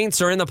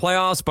Saints are in the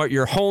playoffs, but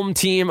your home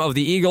team of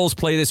the Eagles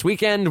play this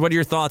weekend. What are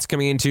your thoughts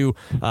coming into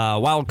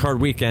Wildcard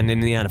weekend in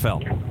the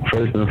NFL?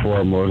 First and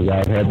foremost,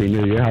 guys, Happy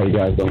New Year. How you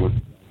guys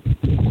doing?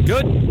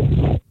 Good.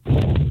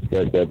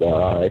 Good.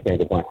 I can't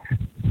complain.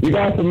 You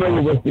guys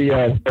familiar with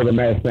the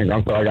Masked Singer?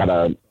 I'm sorry, I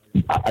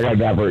got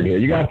divert here.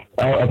 You guys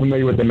are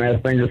familiar with the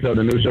Masked Singer show,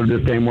 the new show that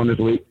just came on this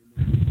week?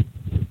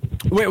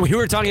 Wait, we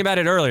were talking about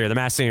it earlier, the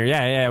Masked Singer.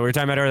 Yeah, we were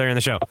talking about it earlier in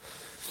the show.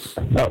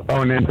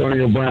 And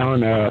Antonio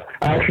Brown. I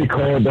actually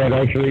called that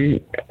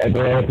at the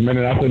last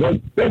minute. I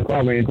said, that's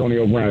probably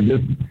Antonio Brown,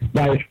 just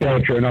by his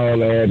stature and all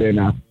that. And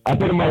I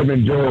think it might have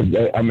been George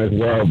as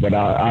well, but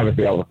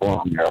obviously I was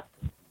for him there.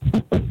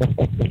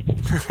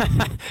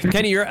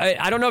 Kenny,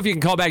 I don't know if you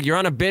can call back. You're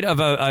on a bit of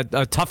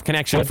a tough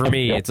connection for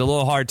me. It's a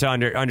little hard to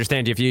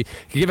understand you. If you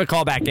give a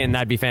call back in,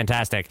 that'd be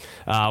fantastic.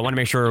 I want to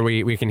make sure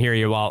we can hear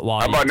you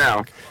while How about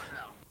now?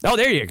 Oh,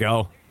 there you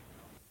go.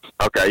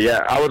 Okay,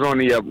 yeah. I was on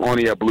the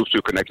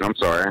Bluetooth connection. I'm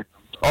sorry.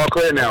 All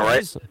clear now,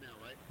 right?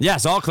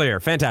 Yes, all clear.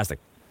 Fantastic.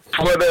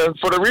 For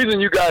the reason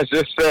you guys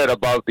just said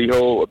about the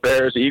whole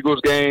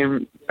Bears-Eagles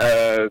game,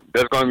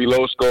 that's going to be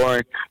low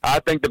scoring. I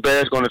think the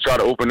Bears going to try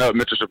to open up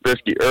Mitchell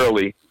Trubisky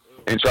early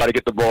and try to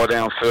get the ball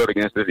downfield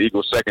against this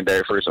Eagles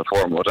secondary first and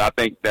foremost. I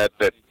think that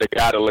the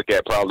guy to look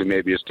at probably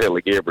maybe is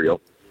Taylor Gabriel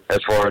as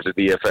far as the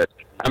DFS.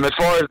 As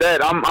far as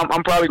that,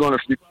 I'm probably going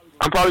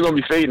to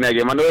be fading that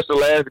game. I know it's the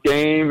last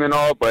game and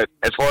all, but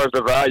as far as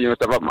the value and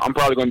stuff, I'm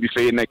probably going to be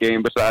fading that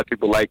game. Besides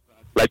people like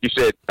you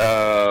said,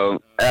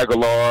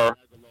 Aguilar,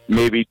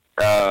 maybe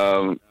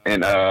and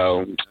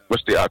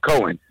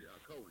Cohen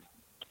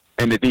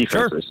and the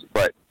defenses. Sure.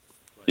 But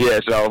yeah,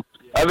 so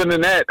other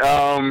than that,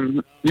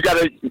 you got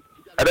to.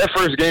 That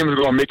first game is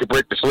going to make or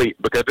break the slate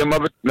because them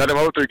other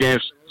 3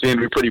 games seem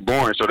to be pretty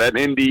boring. So that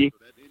Indy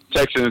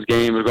Texans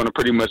game is going to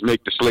pretty much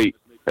make the slate.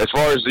 As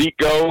far as Zeke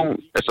go,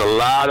 it's a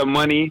lot of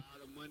money.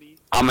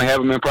 I'm gonna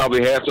have him in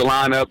probably half the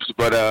lineups,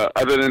 but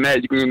other than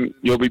that,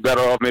 you'll be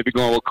better off maybe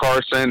going with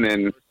Carson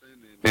and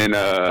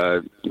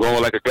going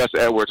with like a Gus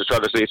Edwards to try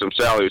to save some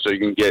salary so you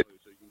can get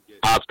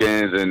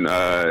Hopkins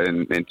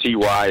and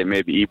T.Y. and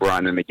maybe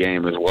Ebron in the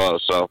game as well.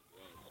 So.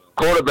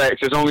 Quarterbacks,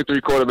 there's only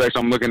 3 quarterbacks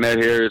I'm looking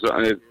at here.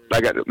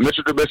 I got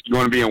Mitchell Trubisky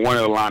going to be in one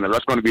of the lineups.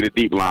 That's going to be the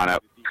deep lineup,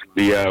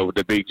 with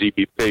the big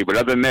GPP. But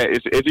other than that,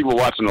 it's even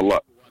watching the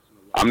luck.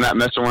 I'm not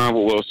messing around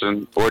with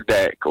Wilson or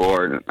Dak,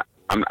 or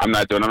I'm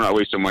not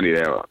wasting money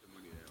there.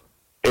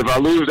 if I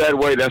lose that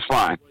way, that's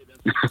fine.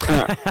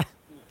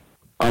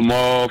 I'm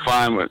all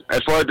fine with.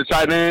 As far as the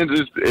tight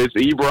ends, it's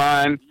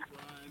Ebron.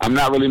 I'm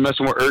not really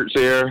messing with Ertz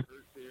here.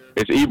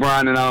 It's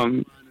Ebron,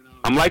 and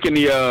I'm liking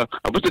the.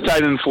 What's the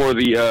tight end for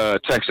the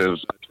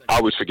Texans? I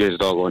always forget his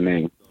doggone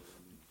name.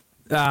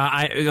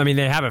 I mean,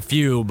 they have a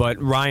few,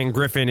 but Ryan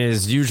Griffin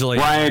is usually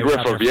Ryan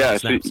Griffin.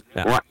 Yes, he's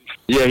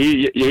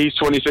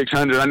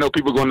 2,600. I know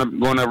people going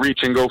to reach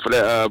and go for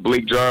that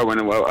Blake Jarwin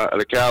and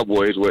the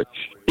Cowboys, but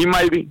he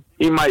might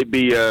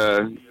be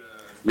a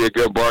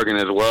good bargain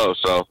as well.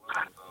 So,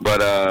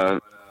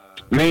 but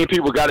main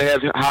people got to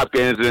have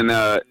Hopkins and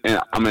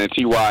I'm in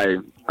Ty.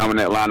 I'm in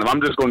that lineup.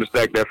 I'm just going to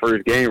stack that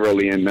first game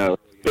really and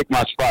pick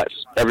my spots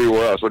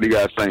everywhere else. What do you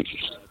guys think?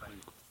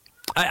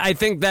 I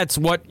think that's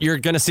what you're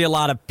going to see a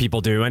lot of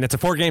people do, and it's a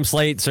 4-game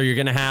slate, so you're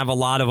going to have a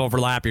lot of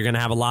overlap. You're going to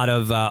have a lot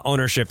of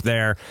ownership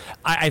there.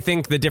 I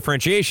think the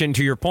differentiation,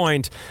 to your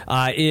point,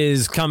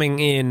 is coming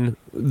in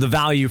the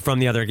value from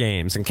the other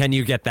games, and can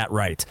you get that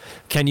right?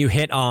 Can you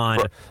hit on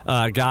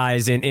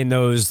guys in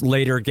those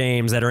later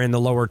games that are in the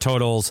lower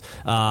totals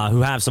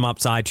who have some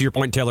upside? To your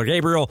point, Taylor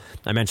Gabriel,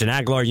 I mentioned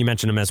Aguilar, you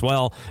mentioned him as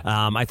well.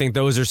 I think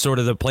those are sort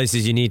of the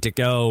places you need to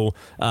go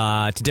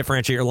to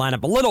differentiate your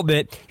lineup a little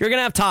bit. You're going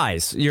to have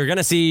ties. You're going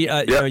to see,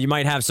 you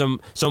might have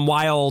some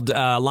wild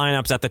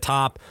lineups at the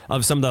top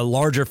of some of the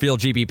larger field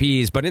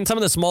GPPs, but in some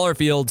of the smaller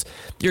fields,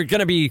 you're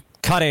going to be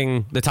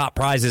cutting the top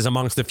prizes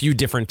amongst a few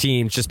different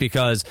teams just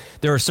because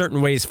there are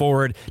certain ways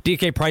forward.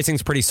 DK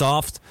pricing's pretty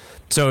soft,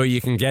 so you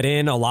can get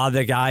in a lot of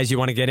the guys you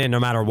want to get in no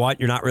matter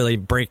what. You're not really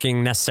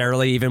breaking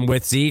necessarily even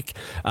with Zeke.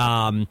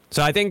 So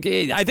I think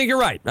you're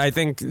right. I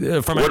think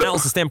from an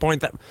analysis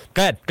standpoint, that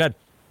go ahead.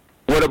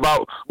 What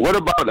about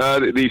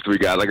these three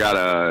guys? I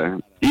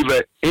got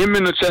either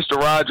Inman or Chester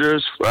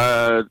Rogers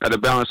to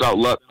balance out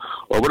luck.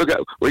 Or what do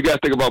you guys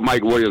think about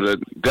Mike Williams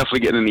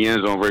definitely getting in the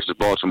end zone versus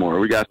Baltimore?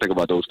 What do you guys think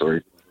about those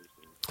three?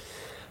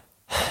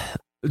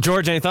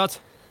 George, any thoughts?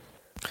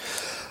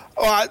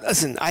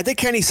 Listen, I think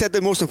Kenny said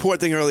the most important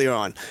thing earlier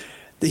on.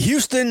 The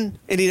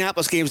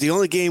Houston-Indianapolis game is the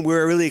only game where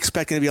we're really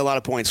expecting to be a lot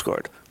of points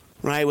scored.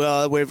 Right?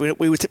 Well,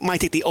 we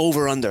might take the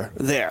over-under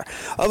there.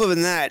 Other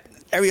than that,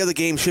 every other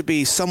game should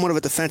be somewhat of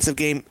a defensive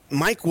game.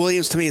 Mike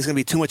Williams, to me, is going to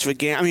be too much of a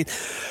game. I mean,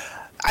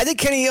 I think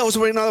Kenny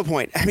also made another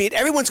point. I mean,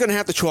 everyone's going to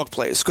have the chalk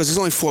players because there's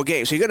only 4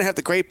 games. So you're going to have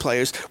the great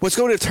players. What's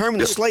going to determine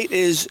the slate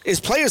is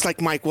players like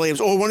Mike Williams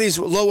or one of these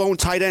low-owned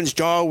tight ends,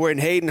 Jarwin,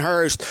 Hayden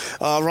Hurst,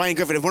 Ryan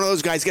Griffin. If one of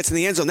those guys gets in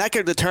the end zone, that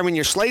could determine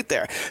your slate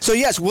there. So,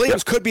 yes,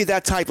 Williams could be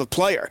that type of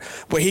player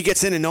where he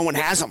gets in and no one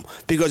has him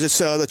because it's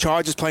the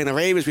Chargers playing the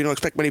Ravens. We don't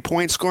expect many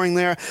points scoring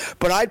there.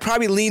 But I'd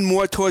probably lean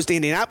more towards the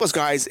Indianapolis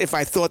guys if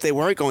I thought they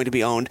weren't going to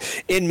be owned.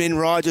 Inman,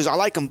 Rodgers, I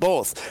like them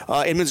both.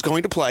 Inman's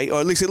going to play,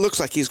 or at least it looks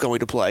like he's going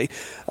to play.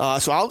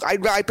 So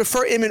I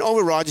prefer Inman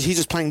over Rodgers. He's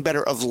just playing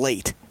better of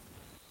late.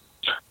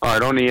 All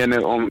right, on the end,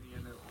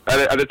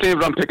 the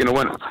teams I'm picking to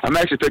win, I'm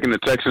actually picking the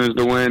Texans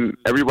to win.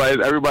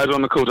 Everybody's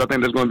on the coast. I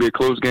think there's going to be a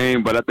close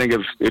game, but I think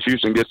if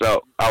Houston gets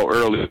out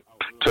early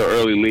to an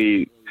early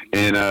lead,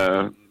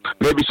 and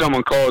maybe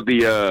someone called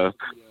the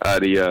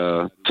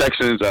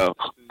Texans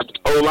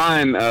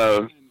O-line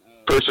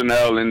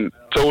personnel and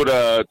told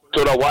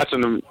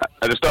Watson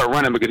to start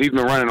running because he's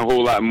been running a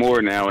whole lot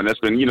more now, and that's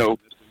been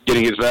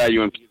getting his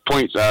value and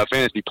points,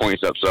 fantasy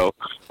points up. So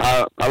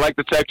I like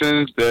the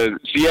Texans. The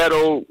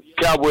Seattle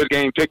Cowboys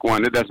game, pick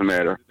one. It doesn't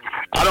matter.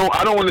 I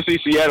don't want to see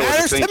Seattle in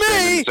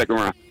the second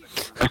round.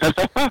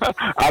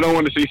 I don't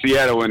want to see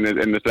Seattle in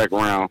the second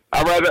round.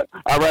 I'd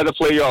rather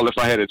play y'all if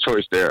I had a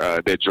choice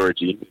there,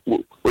 Georgie.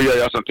 We owe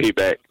y'all some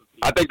payback.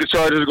 I think the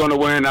Chargers are going to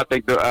win. I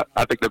think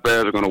the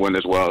Bears are going to win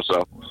as well.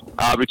 So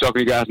I'll be talking to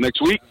you guys next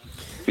week.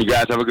 You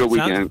guys have a good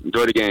weekend.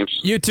 Enjoy the games.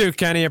 You too,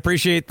 Kenny.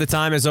 Appreciate the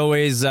time as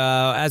always.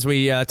 As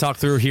we talk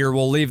through here,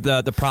 we'll leave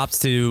the props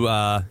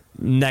to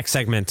next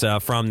segment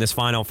from this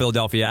final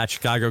Philadelphia at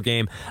Chicago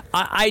game.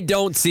 I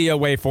don't see a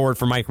way forward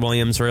for Mike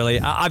Williams, really.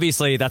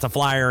 Obviously, that's a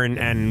flyer,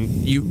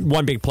 and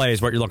one big play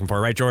is what you're looking for,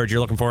 right, George?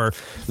 You're looking for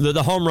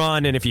the home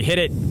run, and if you hit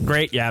it,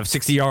 great. You have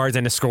 60 yards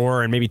and a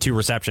score and maybe 2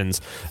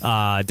 receptions.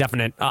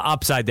 Definite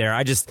upside there.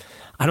 I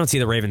don't see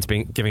the Ravens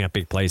giving up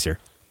big plays here.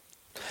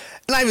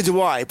 Not even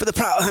do I. But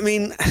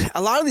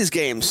a lot of these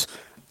games,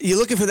 you're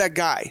looking for that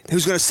guy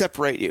who's going to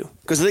separate you.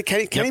 Because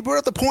Kenny brought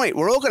up the point.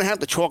 We're all going to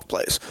have the chalk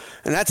plays,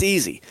 and that's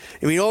easy.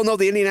 And we all know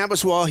the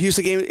Indianapolis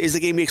Houston game is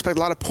the game we expect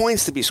a lot of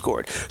points to be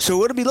scored. So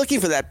we're going to be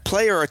looking for that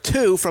player or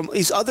two from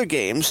these other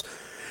games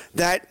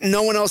that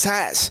no one else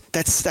has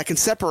that can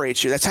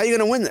separate you. That's how you're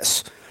going to win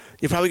this.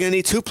 You're probably going to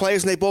need 2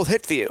 players, and they both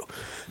hit for you,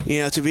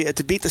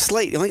 to beat the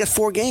slate. You only got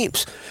 4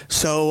 games.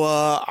 So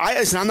I'm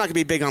not going to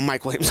be big on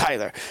Mike Williams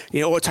either,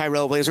 or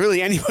Tyrell Williams,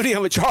 really anybody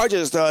on the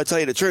Chargers, to tell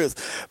you the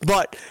truth.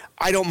 But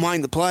I don't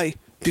mind the play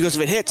because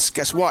if it hits,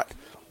 guess what?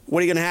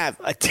 What are you going to have?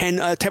 A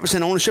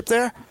 10% ownership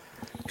there?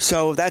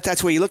 So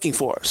that's what you're looking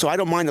for. So I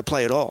don't mind the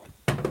play at all.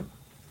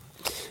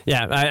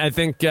 Yeah, I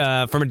think from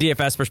a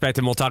DFS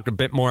perspective, we'll talk a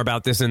bit more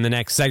about this in the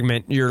next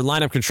segment. Your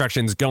lineup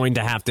construction is going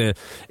to have to,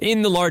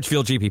 in the large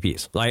field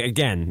GPPs, like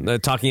again,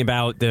 talking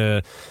about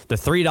the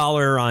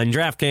 $3 on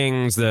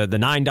DraftKings, the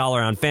 $9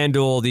 on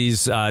FanDuel,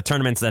 these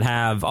tournaments that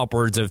have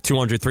upwards of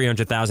 200,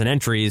 300,000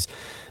 entries.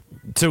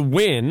 To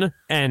win,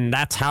 and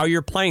that's how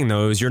you're playing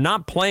those. You're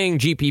not playing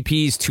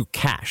GPPs to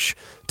cash,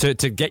 to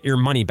get your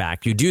money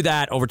back. You do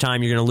that over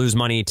time, you're going to lose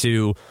money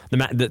to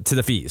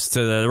the fees,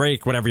 to the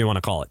rake, whatever you want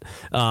to call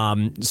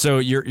it. So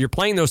you're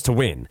playing those to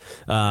win.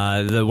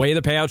 The way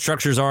the payout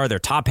structures are, they're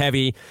top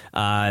heavy.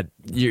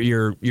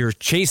 You're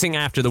chasing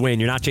after the win.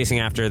 You're not chasing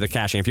after the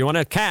cashing. If you want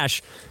to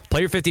cash,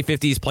 play your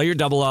 50-50s, play your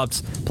double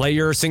ups, play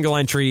your single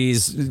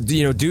entries.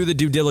 Do the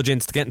due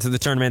diligence to get into the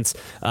tournaments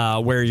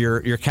where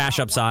your cash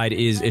upside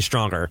is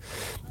stronger.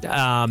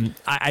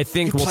 I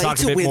think we'll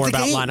talk a bit more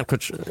about lineup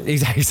coach.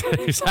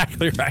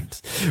 Exactly right.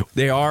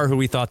 They are who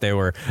we thought they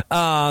were.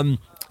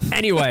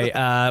 Anyway,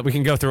 we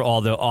can go through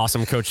all the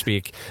awesome coach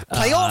speak.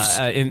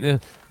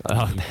 Playoffs?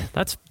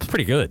 That's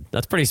pretty good.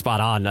 That's pretty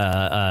spot on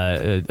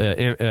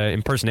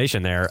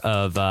impersonation there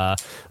of,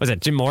 was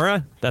it Jim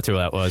Mora? That's who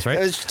that was, right?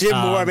 It was Jim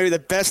Mora, maybe the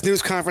best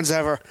news conference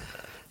ever.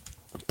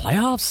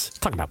 Playoffs?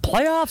 Talking about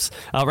playoffs?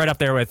 Right up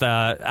there with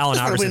Allen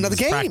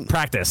Iverson's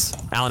practice.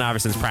 Allen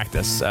Iverson's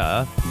practice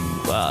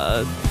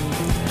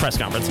press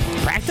conference.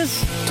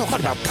 Practice? Talking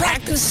about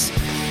practice.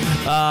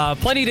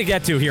 Plenty to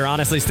get to here,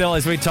 honestly, still,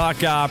 as we talk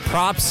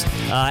props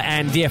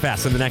and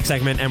DFS in the next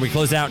segment, and we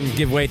close out and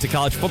give way to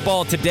college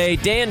football today.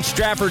 Dan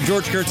Strafford,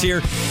 George Kurtz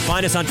here.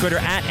 Find us on Twitter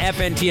at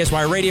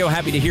FNTSY Radio.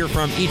 Happy to hear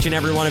from each and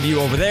every one of you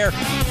over there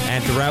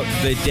and throughout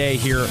the day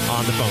here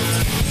on the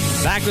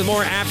phones. Back with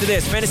more after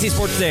this. Fantasy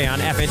Sports Today on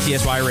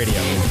FNTSY Radio.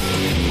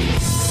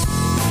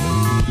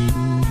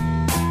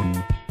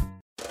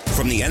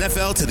 From the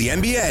NFL to the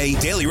NBA,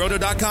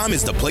 DailyRoto.com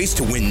is the place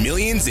to win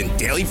millions in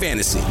daily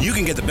fantasy. You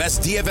can get the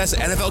best DFS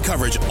NFL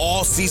coverage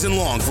all season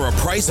long for a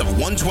price of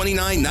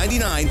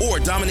 $129.99 or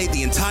dominate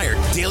the entire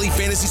daily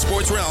fantasy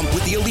sports realm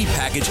with the Elite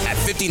Package at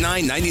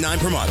 $59.99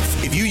 per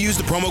month. If you use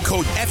the promo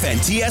code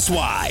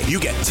FNTSY, you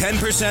get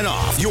 10%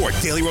 off your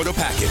Daily Roto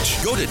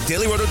package. Go to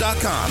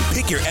DailyRoto.com,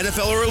 pick your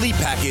NFL or Elite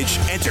Package,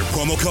 enter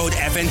promo code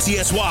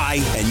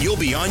FNTSY, and you'll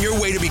be on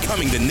your way to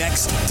becoming the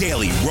next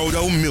Daily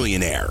Roto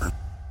millionaire.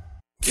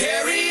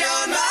 Carry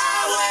on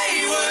my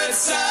wayward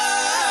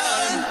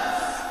son.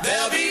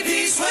 There'll be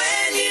peace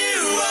when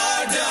you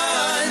are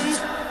done.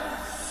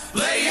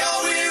 Lay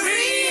your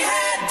weary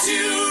head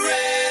to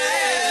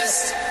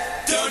rest.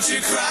 Don't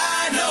you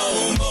cry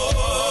no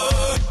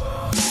more.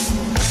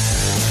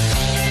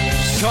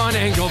 Sean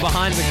Engel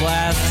behind the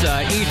glass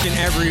each and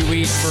every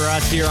week for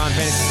us here on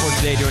Fantasy Sports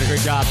Today, doing a great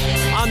job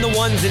on the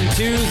ones and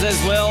twos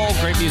as well.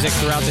 Great music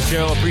throughout the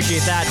show.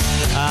 Appreciate that.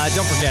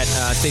 Don't forget,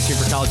 stay tuned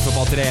for college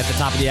football today at the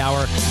top of the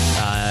hour.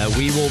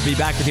 We will be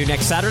back with you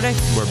next Saturday.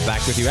 We're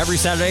back with you every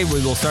Saturday.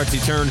 We will start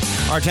to turn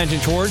our attention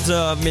towards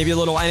maybe a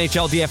little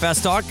NHL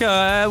DFS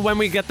talk when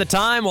we get the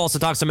time. We'll also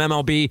talk some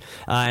MLB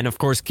and, of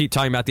course, keep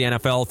talking about the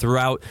NFL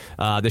throughout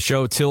the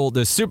show till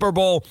the Super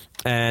Bowl.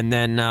 And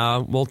then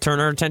we'll turn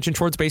our attention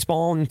towards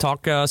baseball and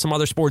talk some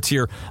other sports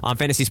here on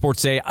Fantasy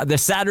Sports Day, the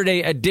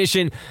Saturday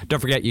edition. Don't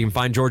forget, you can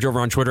find George over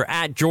on Twitter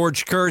at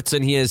George Kurtz,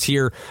 and he is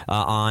here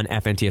on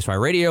FNTSY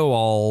Radio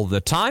all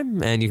the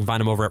time. And you can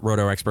find him over at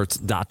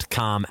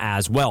rotoexperts.com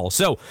as well.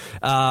 So,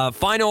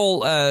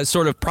 final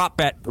sort of prop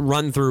bet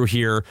run through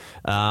here.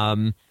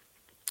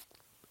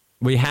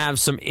 We have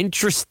some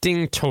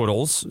interesting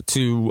totals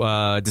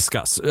to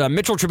discuss.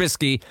 Mitchell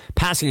Trubisky,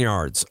 passing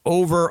yards,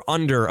 over,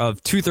 under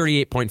of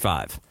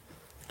 238.5.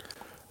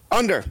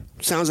 Under.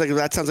 Sounds like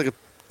a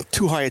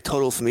too high a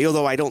total for me,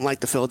 although I don't like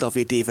the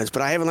Philadelphia defense,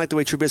 but I haven't liked the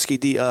way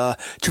Trubisky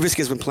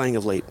has been playing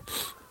of late.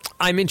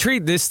 I'm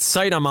intrigued. This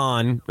site I'm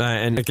on,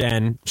 and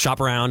again,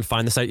 shop around,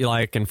 find the site you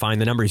like, and find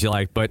the numbers you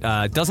like, but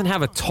doesn't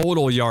have a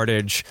total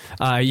yardage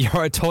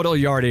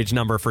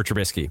number for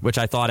Trubisky, which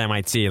I thought I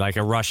might see, like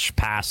a rush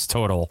pass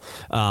total.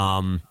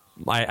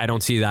 I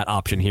don't see that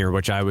option here,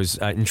 which I was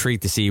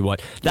intrigued to see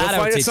what that.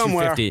 I would say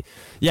 250.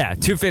 Yeah,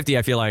 250.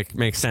 I feel like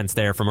makes sense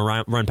there from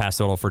a run pass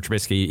total for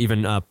Trubisky.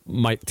 Even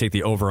might take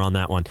the over on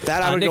that one.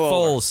 That I would Nick go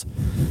Foles,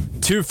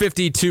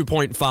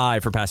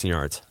 252.5 for passing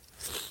yards.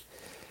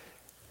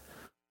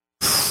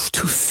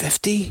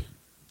 250?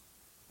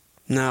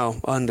 No,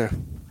 under.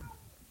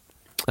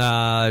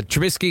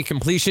 Trubisky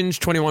completions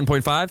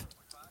 21.5.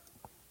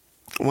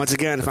 Once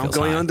again, if I'm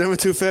going under with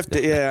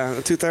 250,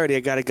 230, I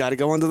gotta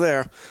go under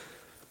there.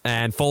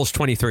 And Foles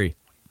 23.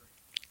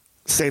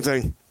 Same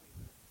thing.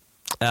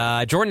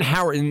 Jordan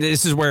Howard, and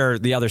this is where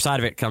the other side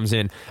of it comes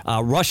in.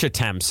 Rush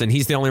attempts, and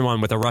he's the only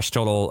one with a rush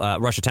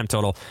attempt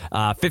total,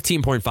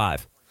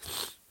 15.5.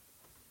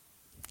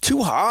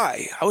 Too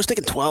high. I was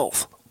thinking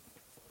 12.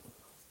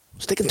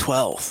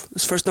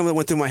 This first number that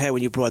went through my head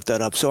when you brought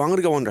that up, so I'm going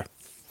to go under.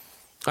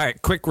 All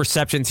right, quick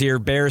receptions here.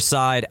 Bears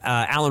side,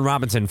 Allen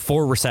Robinson,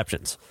 4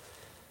 receptions.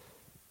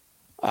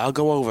 I'll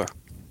go over.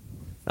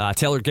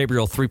 Taylor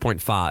Gabriel,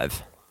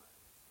 3.5.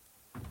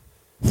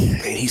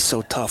 Man, he's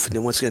so tough, and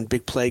then once again,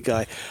 big play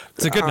guy.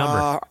 It's a good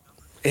number.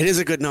 It is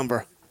a good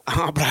number.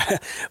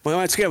 But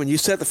once again, when you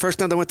said the first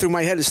number that went through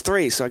my head is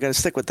 3, so I got to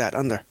stick with that,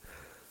 under.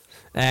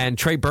 And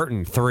Trey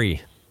Burton,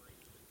 3.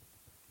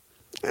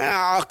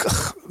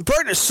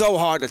 Burton is so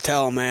hard to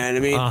tell, man. I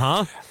mean,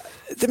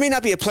 there may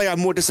not be a player I'm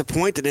more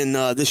disappointed in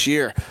this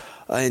year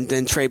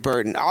than Trey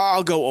Burton.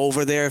 I'll go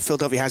over there.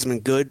 Philadelphia hasn't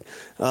been good.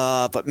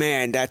 But,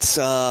 man, that'd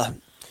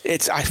be a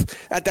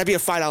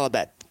 $5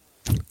 bet.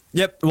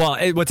 Yep. Well,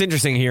 what's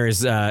interesting here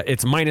is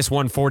it's minus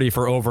 140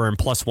 for over and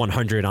plus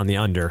 100 on the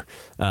under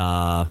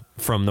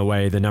from the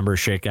way the numbers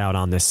shake out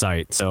on this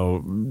site.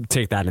 So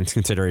take that into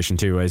consideration,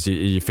 too, as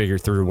you figure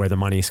through where the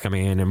money's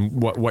coming in and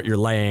what you're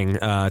laying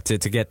to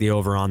get the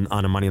over on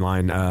a money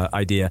line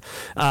idea.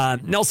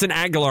 Nelson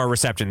Aguilar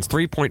receptions,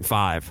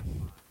 3.5.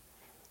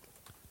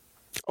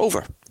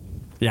 Over.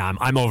 Yeah,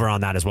 I'm over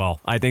on that as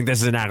well. I think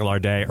this is an Aguilar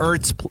day.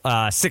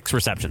 Ertz, 6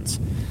 receptions.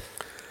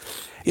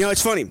 You know,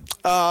 it's funny.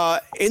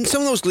 In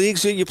some of those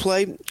leagues that you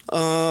play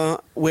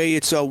where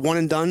it's one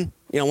and done,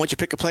 you know, once you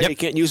pick a player, you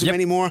can't use them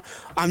anymore.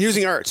 I'm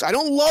using Ertz. I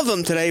don't love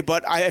them today,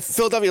 but if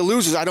Philadelphia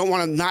loses, I don't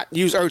want to not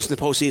use Ertz in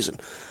the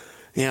postseason.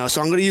 You know, so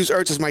I'm going to use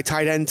Ertz as my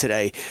tight end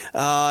today.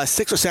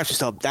 6 receptions,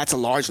 though, that's a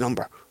large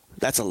number.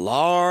 That's a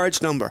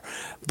large number.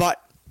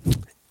 But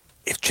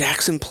if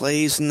Jackson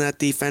plays in that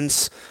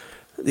defense,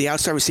 the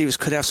outside receivers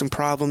could have some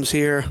problems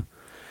here.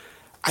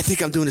 I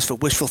think I'm doing this for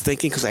wishful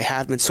thinking because I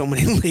have been in so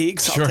many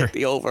leagues. I'll take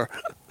the over.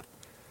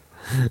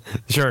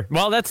 Sure.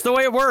 Well, that's the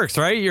way it works,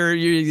 right?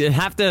 You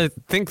have to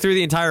think through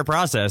the entire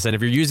process. And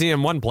if you're using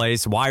them in one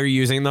place, why are you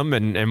using them?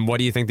 And what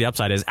do you think the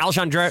upside is?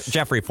 Alshon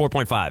Jeffrey,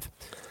 4.5.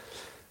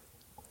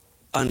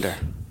 Under.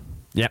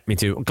 Yep, me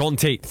too. Golden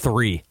Tate,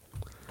 3.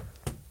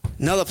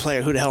 Another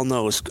player, who the hell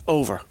knows?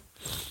 Over.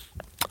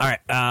 All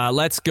right,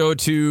 let's go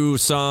to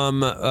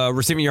some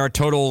receiving yard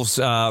totals.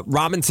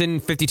 Robinson,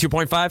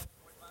 52.5.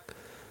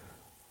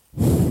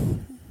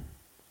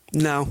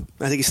 No,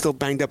 I think he's still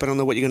banged up. I don't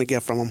know what you're going to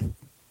get from him.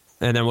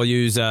 And then we'll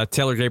use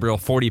Taylor Gabriel,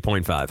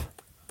 40.5.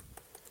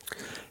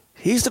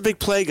 He's the big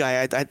play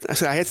guy.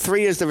 I had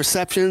 3 as the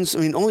receptions. I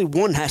mean, only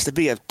one has to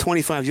be a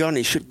 25-yard, and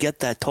he should get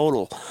that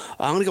total.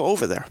 I'm going to go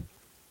over there.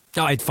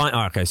 Oh, I'd find.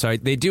 Oh, okay, so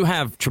they do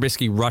have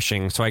Trubisky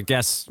rushing, so I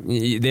guess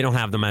they don't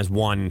have them as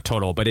one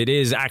total, but it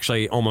is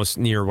actually almost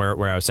near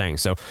where I was saying.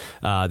 So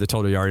the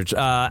total yardage.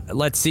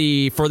 Let's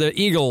see for the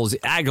Eagles,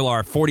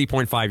 Aguilar,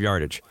 40.5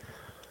 yardage.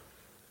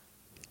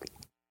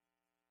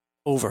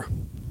 Over.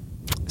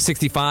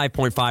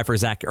 65.5 for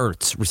Zach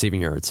Ertz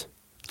receiving yards.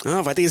 Oh,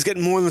 if I think he's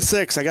getting more than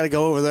 6, I got to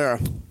go over there.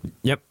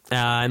 Yep,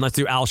 and let's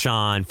do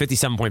Alshon,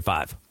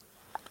 57.5.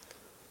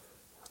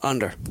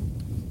 Under.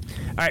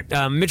 All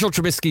right, Mitchell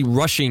Trubisky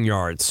rushing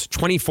yards,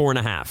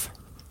 24.5.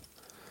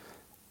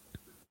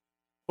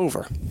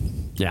 Over.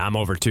 Yeah, I'm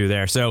over 2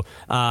 there. So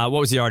what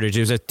was the yardage? It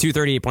was at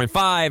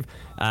 238.5,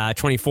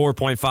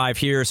 24.5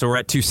 here. So we're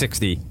at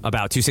 260,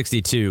 about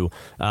 262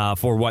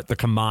 for what the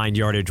combined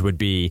yardage would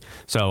be.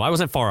 So I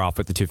wasn't far off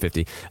with the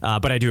 250.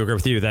 But I do agree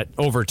with you that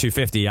over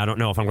 250, I don't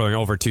know if I'm going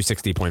over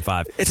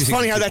 260.5. It's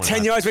funny how that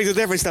 10 yards makes a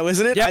difference, though,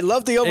 isn't it? Yep, I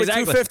love the over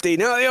exactly. 250.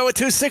 No, the over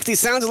 260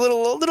 sounds a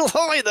little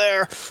high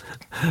there.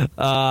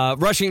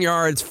 Rushing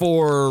yards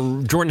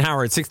for Jordan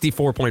Howard,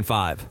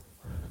 64.5.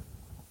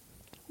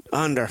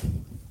 Under.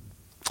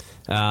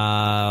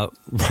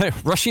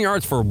 Rushing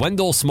yards for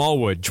Wendell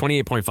Smallwood,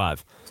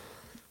 28.5.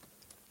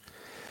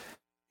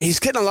 He's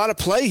getting a lot of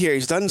play here.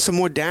 He's done some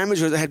more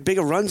damage or had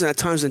bigger runs at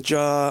times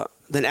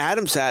than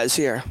Adams has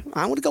here.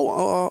 I'm going to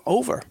go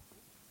over.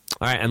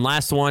 All right, and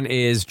last one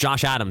is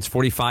Josh Adams,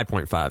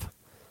 45.5.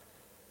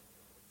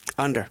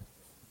 Under.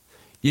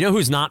 You know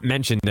who's not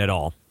mentioned at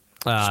all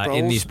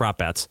in these prop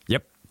bets?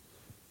 Yep.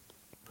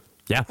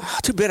 Yeah.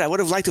 Too bad. I would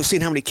have liked to have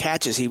seen how many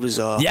catches he was.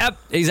 Yep,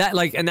 exactly.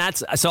 Like, and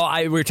that's so.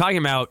 We were talking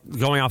about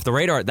going off the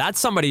radar. That's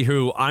somebody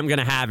who I'm going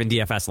to have in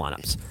DFS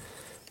lineups.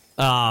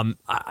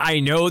 I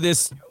know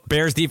this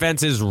Bears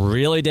defense is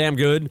really damn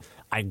good.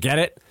 I get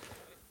it.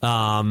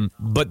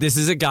 But this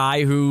is a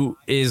guy who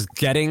is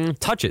getting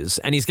touches,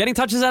 and he's getting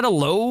touches at a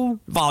low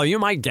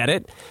volume. I get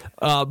it.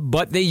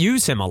 But they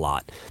use him a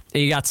lot.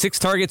 He got 6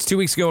 targets 2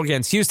 weeks ago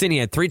against Houston. He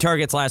had 3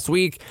 targets last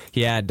week.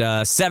 He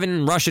had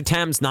 7 rush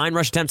attempts, 9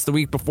 rush attempts the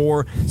week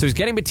before. So he's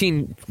getting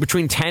between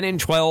 10 and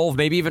 12,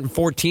 maybe even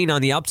 14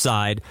 on the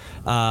upside.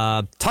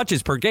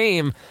 Touches per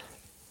game.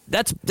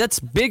 That's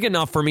big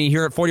enough for me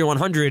here at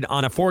 4,100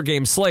 on a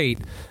 4-game slate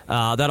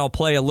that I'll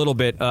play a little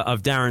bit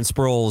of Darren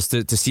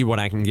Sproles to see what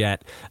I can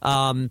get.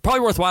 Probably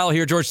worthwhile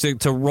here, George,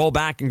 to roll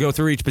back and go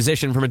through each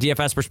position from a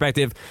DFS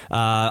perspective.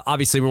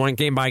 Obviously, we want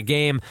game by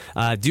game.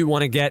 Do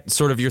want to get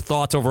sort of your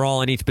thoughts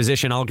overall on each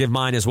position. I'll give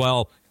mine as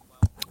well.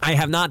 I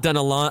have not done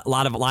a lot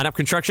of lineup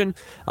construction.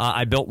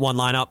 I built one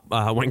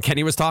lineup when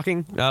Kenny was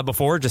talking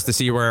before just to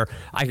see where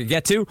I could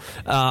get to.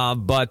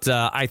 But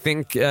I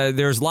think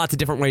there's lots of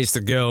different ways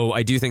to go.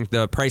 I do think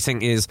the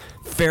pricing is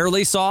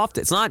fairly soft.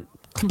 It's not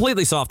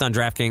completely soft on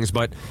DraftKings,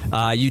 but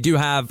you do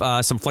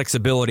have some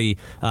flexibility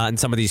in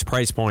some of these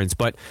price points.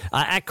 But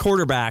at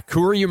quarterback,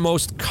 who are you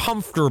most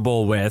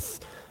comfortable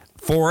with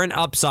for an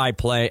upside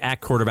play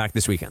at quarterback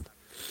this weekend?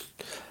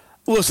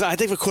 Listen, I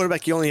think for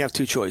quarterback, you only have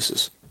 2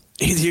 choices.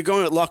 Either you're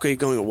going with Luck or you're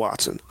going with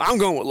Watson. I'm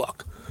going with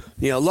Luck.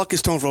 Luck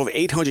is thrown for over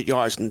 800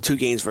 yards in 2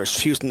 games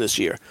versus Houston this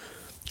year.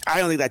 I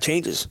don't think that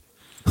changes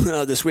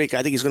this week.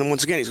 I think he's going to,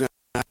 once again, they're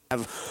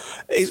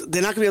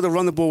not going to be able to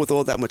run the ball with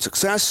all that much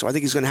success, so I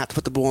think he's going to have to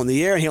put the ball in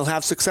the air, and he'll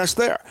have success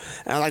there.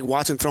 And I like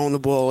Watson throwing the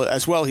ball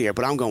as well here,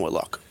 but I'm going with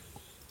Luck.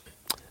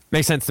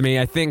 Makes sense to me.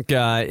 I think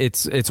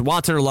it's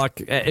Watson or Luck.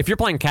 If you're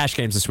playing cash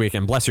games this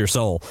weekend, bless your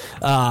soul,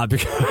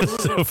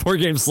 because a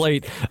 4-game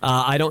slate,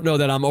 I don't know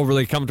that I'm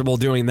overly comfortable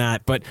doing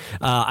that. But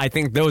I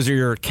think those are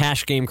your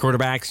cash game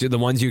quarterbacks. You're the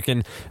ones you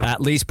can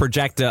at least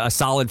project a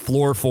solid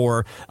floor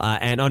for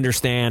and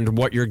understand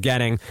what you're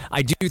getting.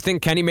 I do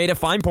think Kenny made a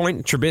fine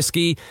point.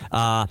 Trubisky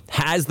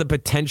has the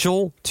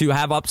potential to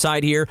have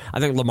upside here. I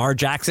think Lamar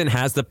Jackson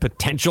has the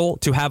potential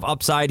to have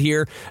upside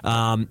here.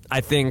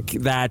 I think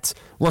that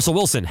Russell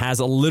Wilson has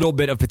a little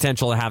bit of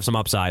potential to have some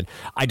upside.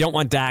 I don't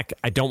want Dak.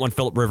 I don't want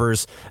Phillip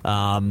Rivers.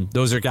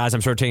 Those are guys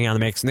I'm sort of taking out of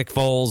the mix. Nick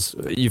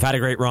Foles, you've had a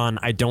great run.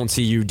 I don't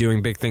see you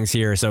doing big things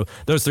here. So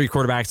those 3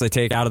 quarterbacks I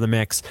take out of the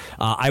mix.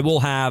 I will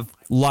have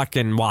Luck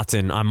and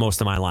Watson on most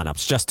of my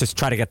lineups just to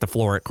try to get the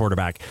floor at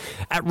quarterback.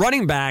 At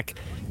running back,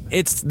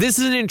 this is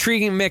an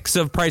intriguing mix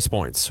of price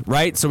points,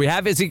 right? So we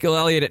have Ezekiel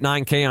Elliott at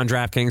 $9K on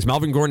DraftKings,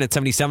 Melvin Gordon at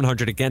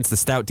 $7,700 against the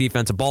stout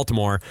defense of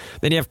Baltimore.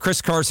 Then you have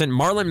Chris Carson,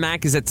 Marlon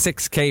Mack is at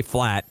 $6K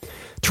flat,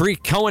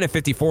 Tariq Cohen at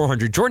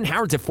 $5,400, Jordan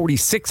Howard's at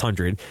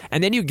 $4,600,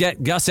 and then you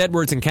get Gus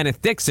Edwards and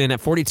Kenneth Dixon at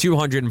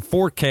 $4,200 and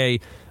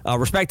 $4K.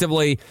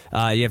 Respectively.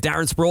 You have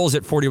Darren Sproles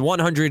at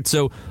 $4,100.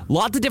 So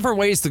lots of different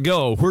ways to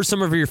go. Who are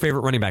some of your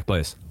favorite running back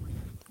plays?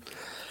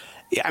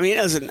 Yeah, I mean,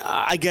 listen,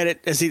 I get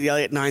it. Ezekiel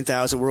Elliott,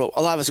 9,000. A lot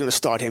of us are going to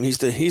start him. He's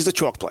the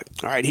chalk play.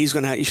 All right, you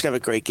should have a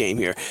great game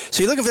here.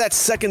 So you're looking for that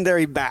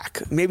secondary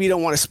back. Maybe you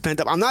don't want to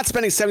spend up. I'm not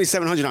spending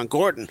 $7,700 on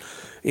Gordon.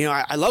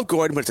 I love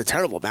Gordon, but it's a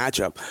terrible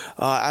matchup.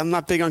 I'm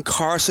not big on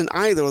Carson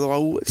either,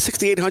 although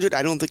 $6,800,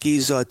 I don't think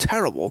he's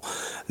terrible.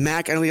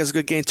 Mack, I don't think he has a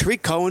good game.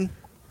 Tariq Cohen,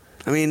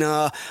 I mean,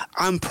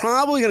 I'm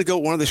probably going to go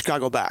with one of the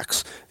Chicago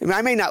backs. I mean,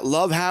 I may not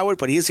love Howard,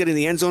 but he is getting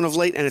the end zone of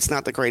late, and it's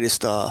not the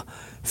greatest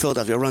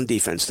Philadelphia run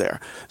defense there.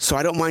 So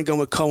I don't mind going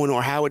with Cohen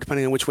or Howard,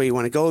 depending on which way you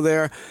want to go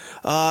there.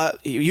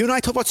 You and I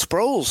talk about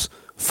Sproles.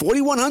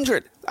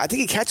 $4,100. I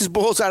think he catches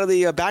balls out of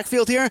the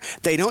backfield here.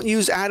 They don't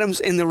use Adams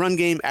in the run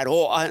game at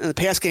all, in the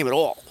pass game at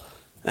all.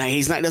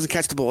 He doesn't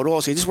catch the ball at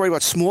all, so you just worry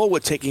about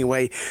Smallwood taking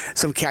away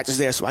some catches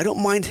there. So I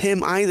don't mind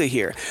him either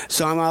here.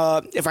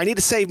 So if I need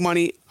to save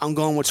money, I'm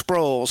going with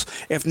Sproles.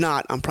 If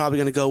not, I'm probably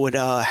going to go with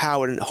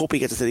Howard and hope he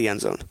gets to the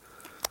end zone.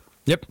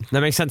 Yep, that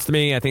makes sense to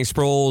me. I think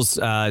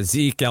Sproles,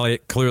 Zeke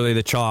Elliott, clearly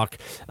the chalk.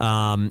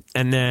 And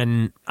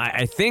then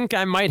I think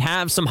I might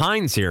have some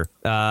Hines here.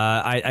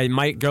 I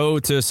might go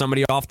to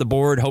somebody off the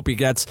board, hope he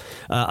gets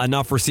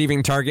enough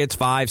receiving targets,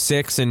 5,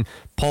 6, and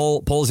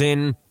pulls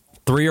in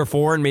 3 or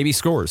 4 and maybe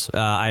scores.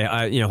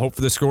 I hope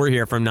for the score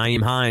here from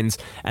Nyheim Hines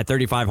at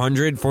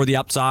 $3,500 for the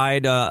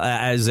upside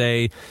as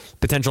a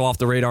potential off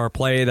the radar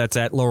play that's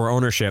at lower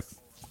ownership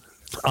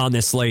on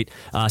this slate,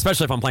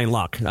 especially if I'm playing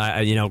Luck.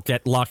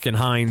 Get Luck and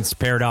Hines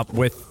paired up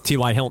with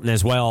T.Y. Hilton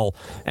as well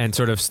and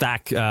sort of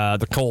stack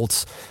the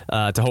Colts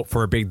to hope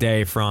for a big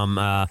day from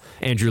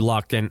Andrew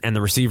Luck and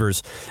the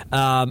receivers.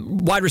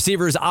 Wide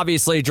receivers,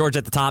 obviously, George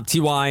at the top.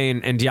 T.Y.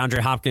 and DeAndre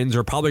Hopkins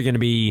are probably going to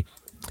be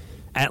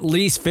at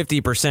least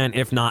 50%,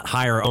 if not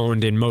higher,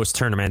 owned in most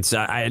tournaments.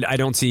 I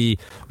don't see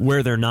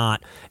where they're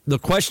not. The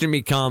question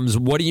becomes,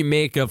 what do you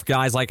make of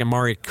guys like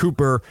Amari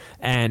Cooper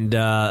and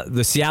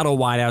the Seattle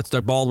wideouts,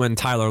 Doug Baldwin,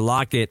 Tyler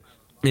Lockett,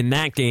 in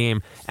that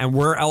game, and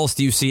where else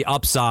do you see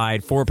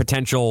upside for a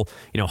potential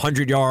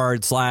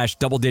 100-yard /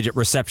 double-digit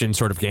reception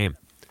sort of game?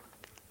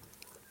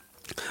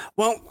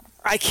 Well,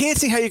 I can't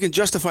see how you can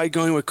justify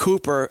going with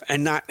Cooper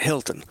and not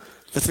Hilton,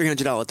 the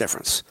 $300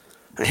 difference.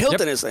 And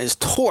Hilton is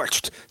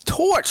torched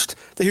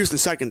the Houston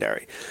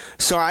secondary,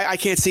 so I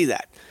can't see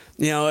that.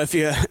 If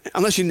you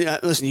unless you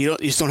listen, you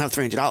just don't have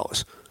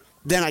 $300.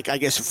 Then I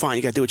guess you're fine.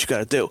 You got to do what you got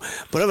to do.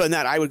 But other than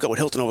that, I would go with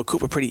Hilton over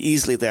Cooper pretty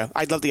easily there.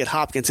 I'd love to get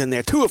Hopkins in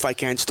there too if I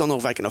can. Just don't know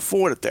if I can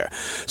afford it there.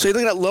 So you're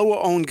looking at lower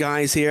owned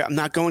guys here. I'm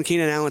not going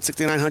Keenan Allen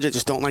 $6,900.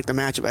 Just don't like the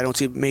matchup. I don't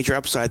see major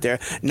upside there.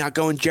 Not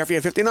going Jeffrey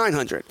at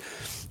 $5,900.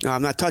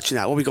 I'm not touching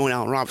that. We'll be going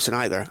Allen Robinson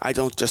either. I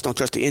don't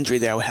trust the injury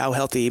there. How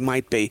healthy he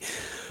might be.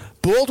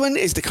 Baldwin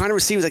is the kind of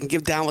receiver that can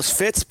give Dallas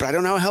fits, but I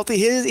don't know how healthy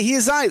he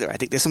is either. I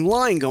think there's some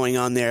lying going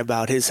on there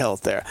about his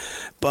health there.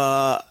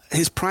 But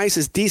his price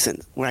is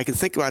decent, where I can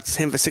think about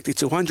him for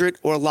 $6,200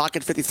 or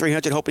Lockett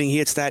 $5,300, hoping he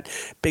hits that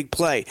big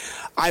play.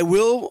 I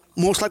will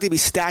most likely be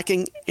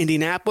stacking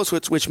Indianapolis,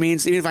 which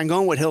means even if I'm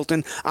going with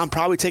Hilton, I'm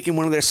probably taking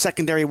one of their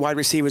secondary wide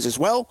receivers as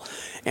well.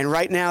 And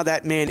right now,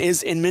 that man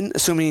is Inman,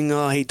 assuming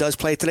he does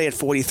play today at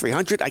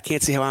 $4,300. I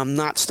can't see how I'm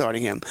not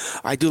starting him.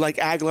 I do like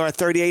Aguilar at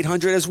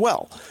 $3,800 as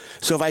well.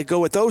 So if I go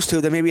with those two,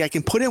 then maybe I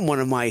can put in one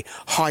of my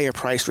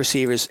higher-priced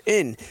receivers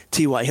in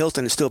T.Y.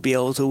 Hilton and still be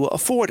able to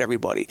afford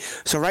everybody.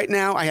 So right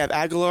now, I have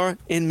Aguilar,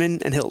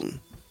 Inman, and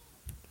Hilton.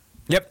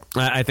 Yep,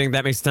 I think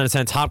that makes a ton of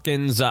sense.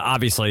 Hopkins,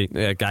 obviously,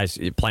 guys,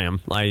 play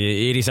him.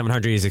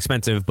 8,700 is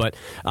expensive, but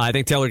I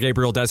think Taylor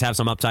Gabriel does have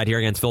some upside here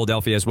against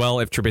Philadelphia as well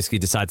if Trubisky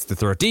decides to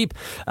throw it deep.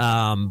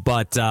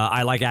 But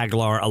I like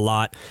Aguilar a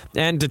lot.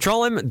 And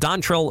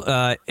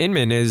Dontrell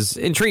Inman is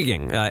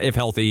intriguing if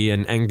healthy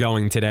and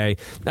going today.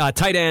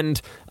 Tight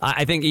end,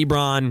 I think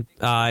Ebron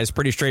is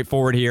pretty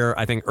straightforward here.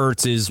 I think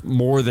Ertz is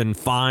more than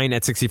fine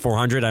at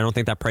 6,400. I don't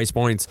think that price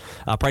point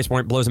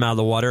blows him out of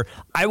the water.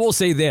 I will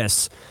say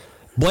this.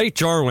 Blake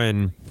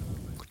Jarwin,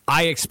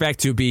 I expect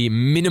to be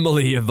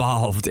minimally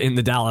involved in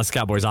the Dallas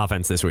Cowboys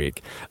offense this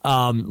week.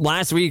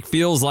 Last week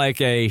feels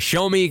like a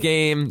show-me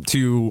game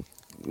to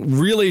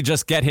really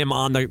just get him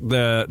on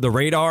the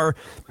radar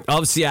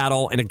of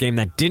Seattle in a game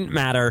that didn't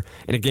matter,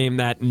 in a game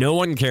that no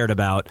one cared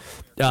about.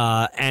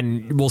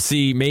 And we'll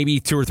see maybe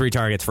 2 or 3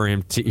 targets for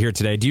him here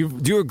today. Do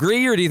you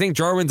agree, or do you think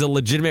Jarwin's a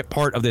legitimate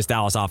part of this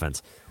Dallas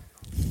offense?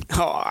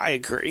 Oh, I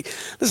agree.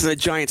 This is the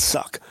Giants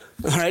suck.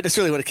 All right, that's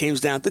really what it came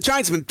down. The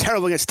Giants have been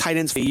terrible against tight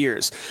ends for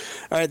years.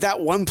 All right, that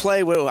one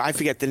play, I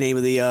forget the name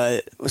of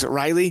was it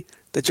Riley?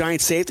 The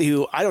Giants safety,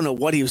 who I don't know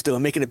what he was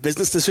doing, making a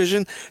business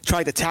decision,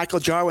 tried to tackle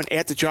Jarwin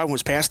after Jarwin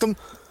was past him.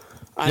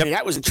 I mean,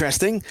 that was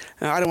interesting.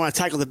 I don't want to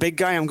tackle the big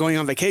guy. I'm going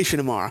on vacation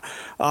tomorrow.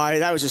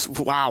 That was just,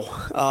 wow.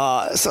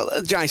 So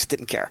the Giants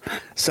didn't care.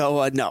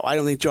 So, no, I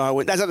don't think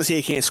Jarwin, that's not to say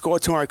he can't score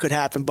tomorrow. It could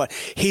happen, but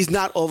he's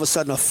not all of a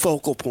sudden a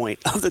focal point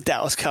of the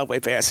Dallas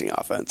Cowboy passing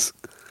offense.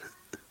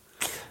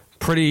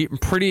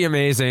 Pretty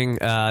amazing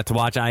to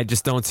watch. I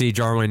just don't see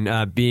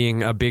Jarwin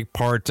being a big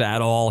part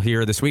at all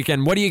here this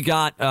weekend. What do you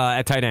got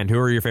at tight end? Who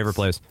are your favorite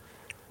plays?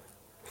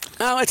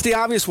 Oh, it's the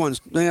obvious ones.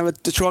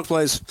 The chalk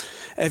plays.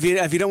 If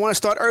you don't want to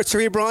start Ertz or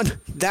Ebron,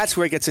 that's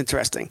where it gets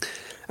interesting.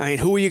 I mean,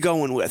 who are you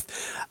going with?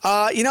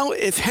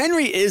 If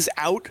Henry is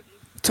out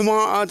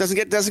tomorrow, doesn't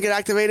get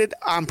activated,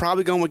 I'm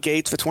probably going with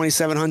Gates for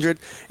 2,700.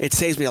 It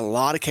saves me a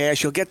lot of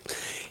cash.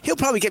 He'll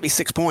probably get me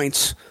 6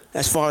 points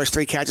as far as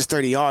 3 catches,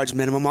 30 yards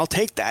minimum. I'll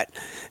take that.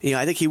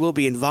 I think he will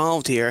be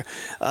involved here.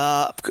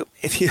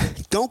 If you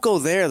don't go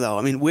there, though,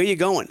 I mean, where are you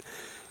going?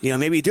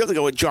 Maybe you do have to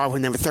go with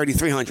Jarwin number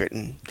 3,300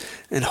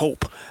 and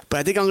hope. But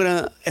I think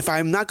if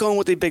I'm not going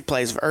with the big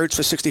plays, if Ertz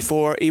for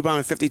 64, Ebron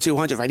for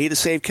 5,200, if I need to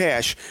save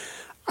cash,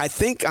 I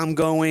think I'm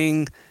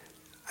going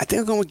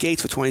with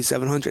Gates for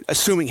 2,700,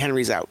 assuming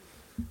Henry's out.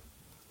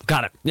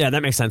 Got it. Yeah,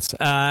 that makes sense.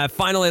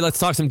 Finally, let's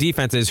talk some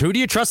defenses. Who do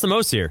you trust the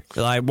most here?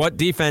 Like, what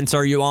defense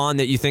are you on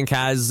that you think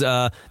has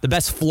the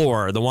best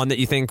floor, the one that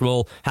you think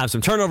will have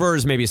some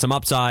turnovers, maybe some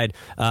upside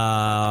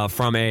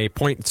from a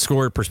point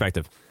scored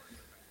perspective?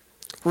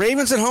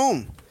 Ravens at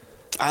home.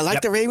 I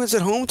like the Ravens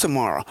at home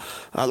tomorrow.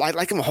 I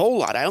like them a whole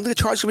lot. I don't think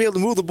the Chargers will be able to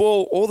move the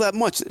ball all that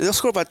much. They'll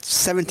score about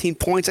 17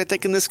 points, I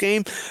think, in this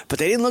game. But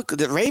they didn't look.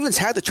 The Ravens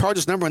had the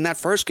Chargers number in that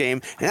first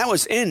game, and that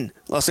was in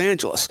Los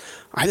Angeles.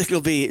 I think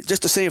it'll be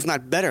just the same, if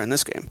not better, in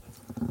this game.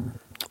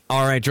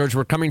 All right, George,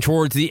 we're coming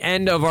towards the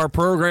end of our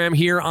program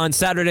here on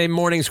Saturday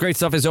mornings. Great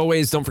stuff as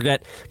always. Don't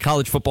forget,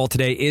 College Football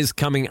Today is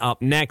coming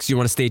up next. You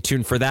want to stay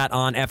tuned for that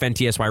on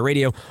FNTSY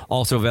Radio,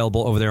 also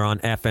available over there on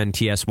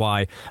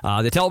FNTSY,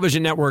 the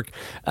television network.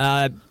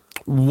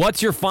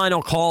 What's your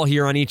final call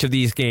here on each of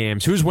these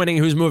games? Who's winning,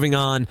 who's moving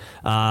on,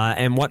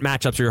 and what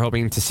matchups are you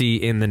hoping to see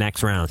in the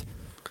next round?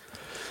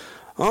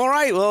 All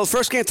right, well,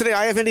 first game today,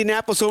 I have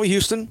Indianapolis over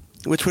Houston,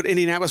 which put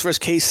Indianapolis versus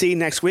KC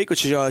next week, which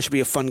should be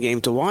a fun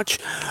game to watch.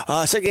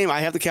 Second game, I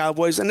have the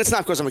Cowboys, and it's not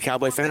because I'm a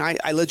Cowboy fan.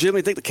 I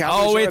legitimately think the Cowboys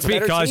are a better team. Oh,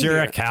 it's because you're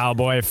here. A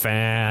Cowboy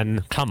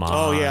fan. Come on.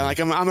 Oh, yeah, like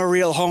I'm a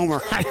real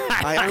homer.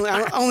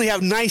 I only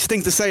have nice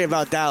things to say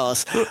about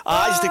Dallas.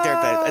 I just think they're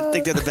better. I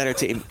think they're the better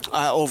team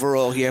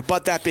overall here.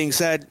 But that being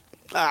said,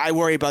 I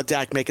worry about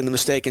Dak making the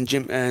mistake and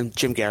Jim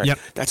Garrett. Yep.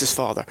 That's his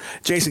father.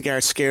 Jason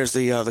Garrett scares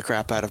the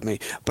crap out of me.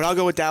 But I'll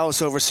go with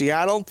Dallas over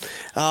Seattle.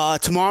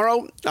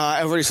 Tomorrow,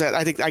 I already said,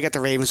 I think I got the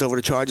Ravens over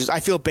the Chargers. I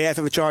feel bad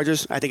for the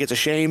Chargers. I think it's a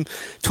shame.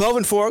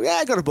 12-4,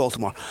 I go to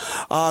Baltimore.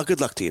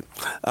 Good luck to you.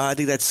 I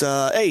think that's,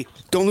 hey,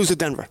 don't lose to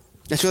Denver.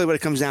 That's really what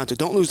it comes down to.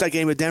 Don't lose that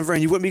game at Denver,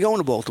 and you wouldn't be going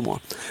to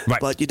Baltimore.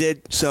 Right. But you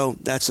did, so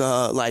that's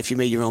life. You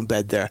made your own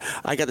bed there.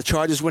 I got the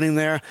Chargers winning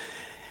there.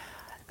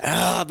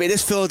 Man,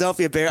 this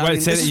Philadelphia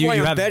Bears. You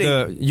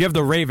have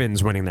the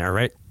Ravens winning there,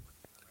 right?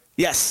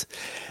 Yes.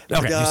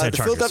 Okay, you said the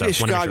Chargers,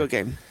 Philadelphia-Chicago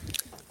game.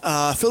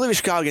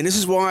 Philadelphia-Chicago game. This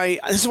is why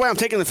I'm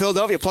taking the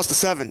Philadelphia plus the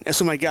 7.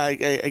 Assuming my guy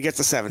gets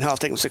the 7. Hell, I'll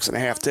take him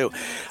 6.5 too.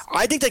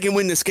 I think they can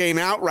win this game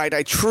outright.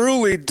 I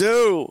truly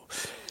do.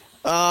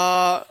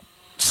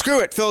 Screw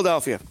it,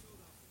 Philadelphia.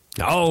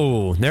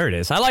 Oh, there it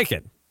is. I like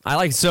it.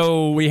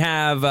 So we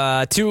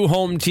have 2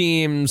 home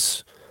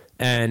teams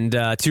and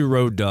 2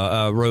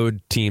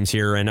 road teams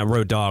here, and a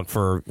road dog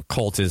for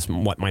Colts is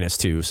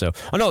 -2. So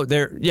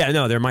they're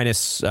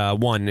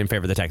 -1 in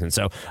favor of the Texans.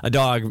 So a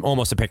dog,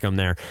 almost a pick 'em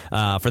there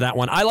for that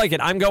one. I like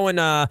it. I'm going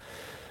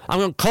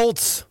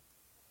Colts.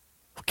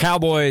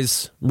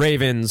 Cowboys,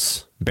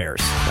 Ravens,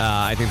 Bears.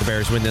 I think the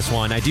Bears win this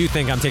one. I do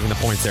think I'm taking the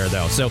points there,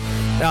 though. So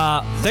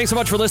thanks so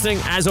much for listening.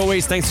 As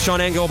always, thanks to Sean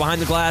Engel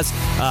behind the glass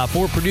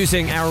for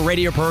producing our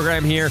radio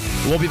program here.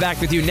 We'll be back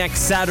with you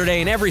next Saturday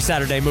and every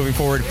Saturday moving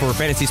forward for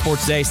Fantasy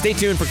Sports Today. Stay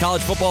tuned for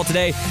college football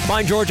today.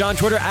 Find George on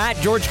Twitter at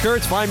George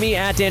Kurtz. Find me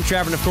at Dan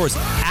Traver, and of course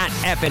at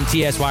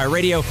FNTSY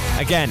Radio.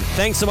 Again,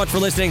 thanks so much for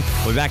listening.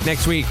 We'll be back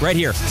next week right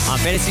here on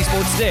Fantasy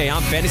Sports Today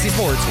on Fantasy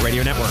Sports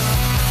Radio Network.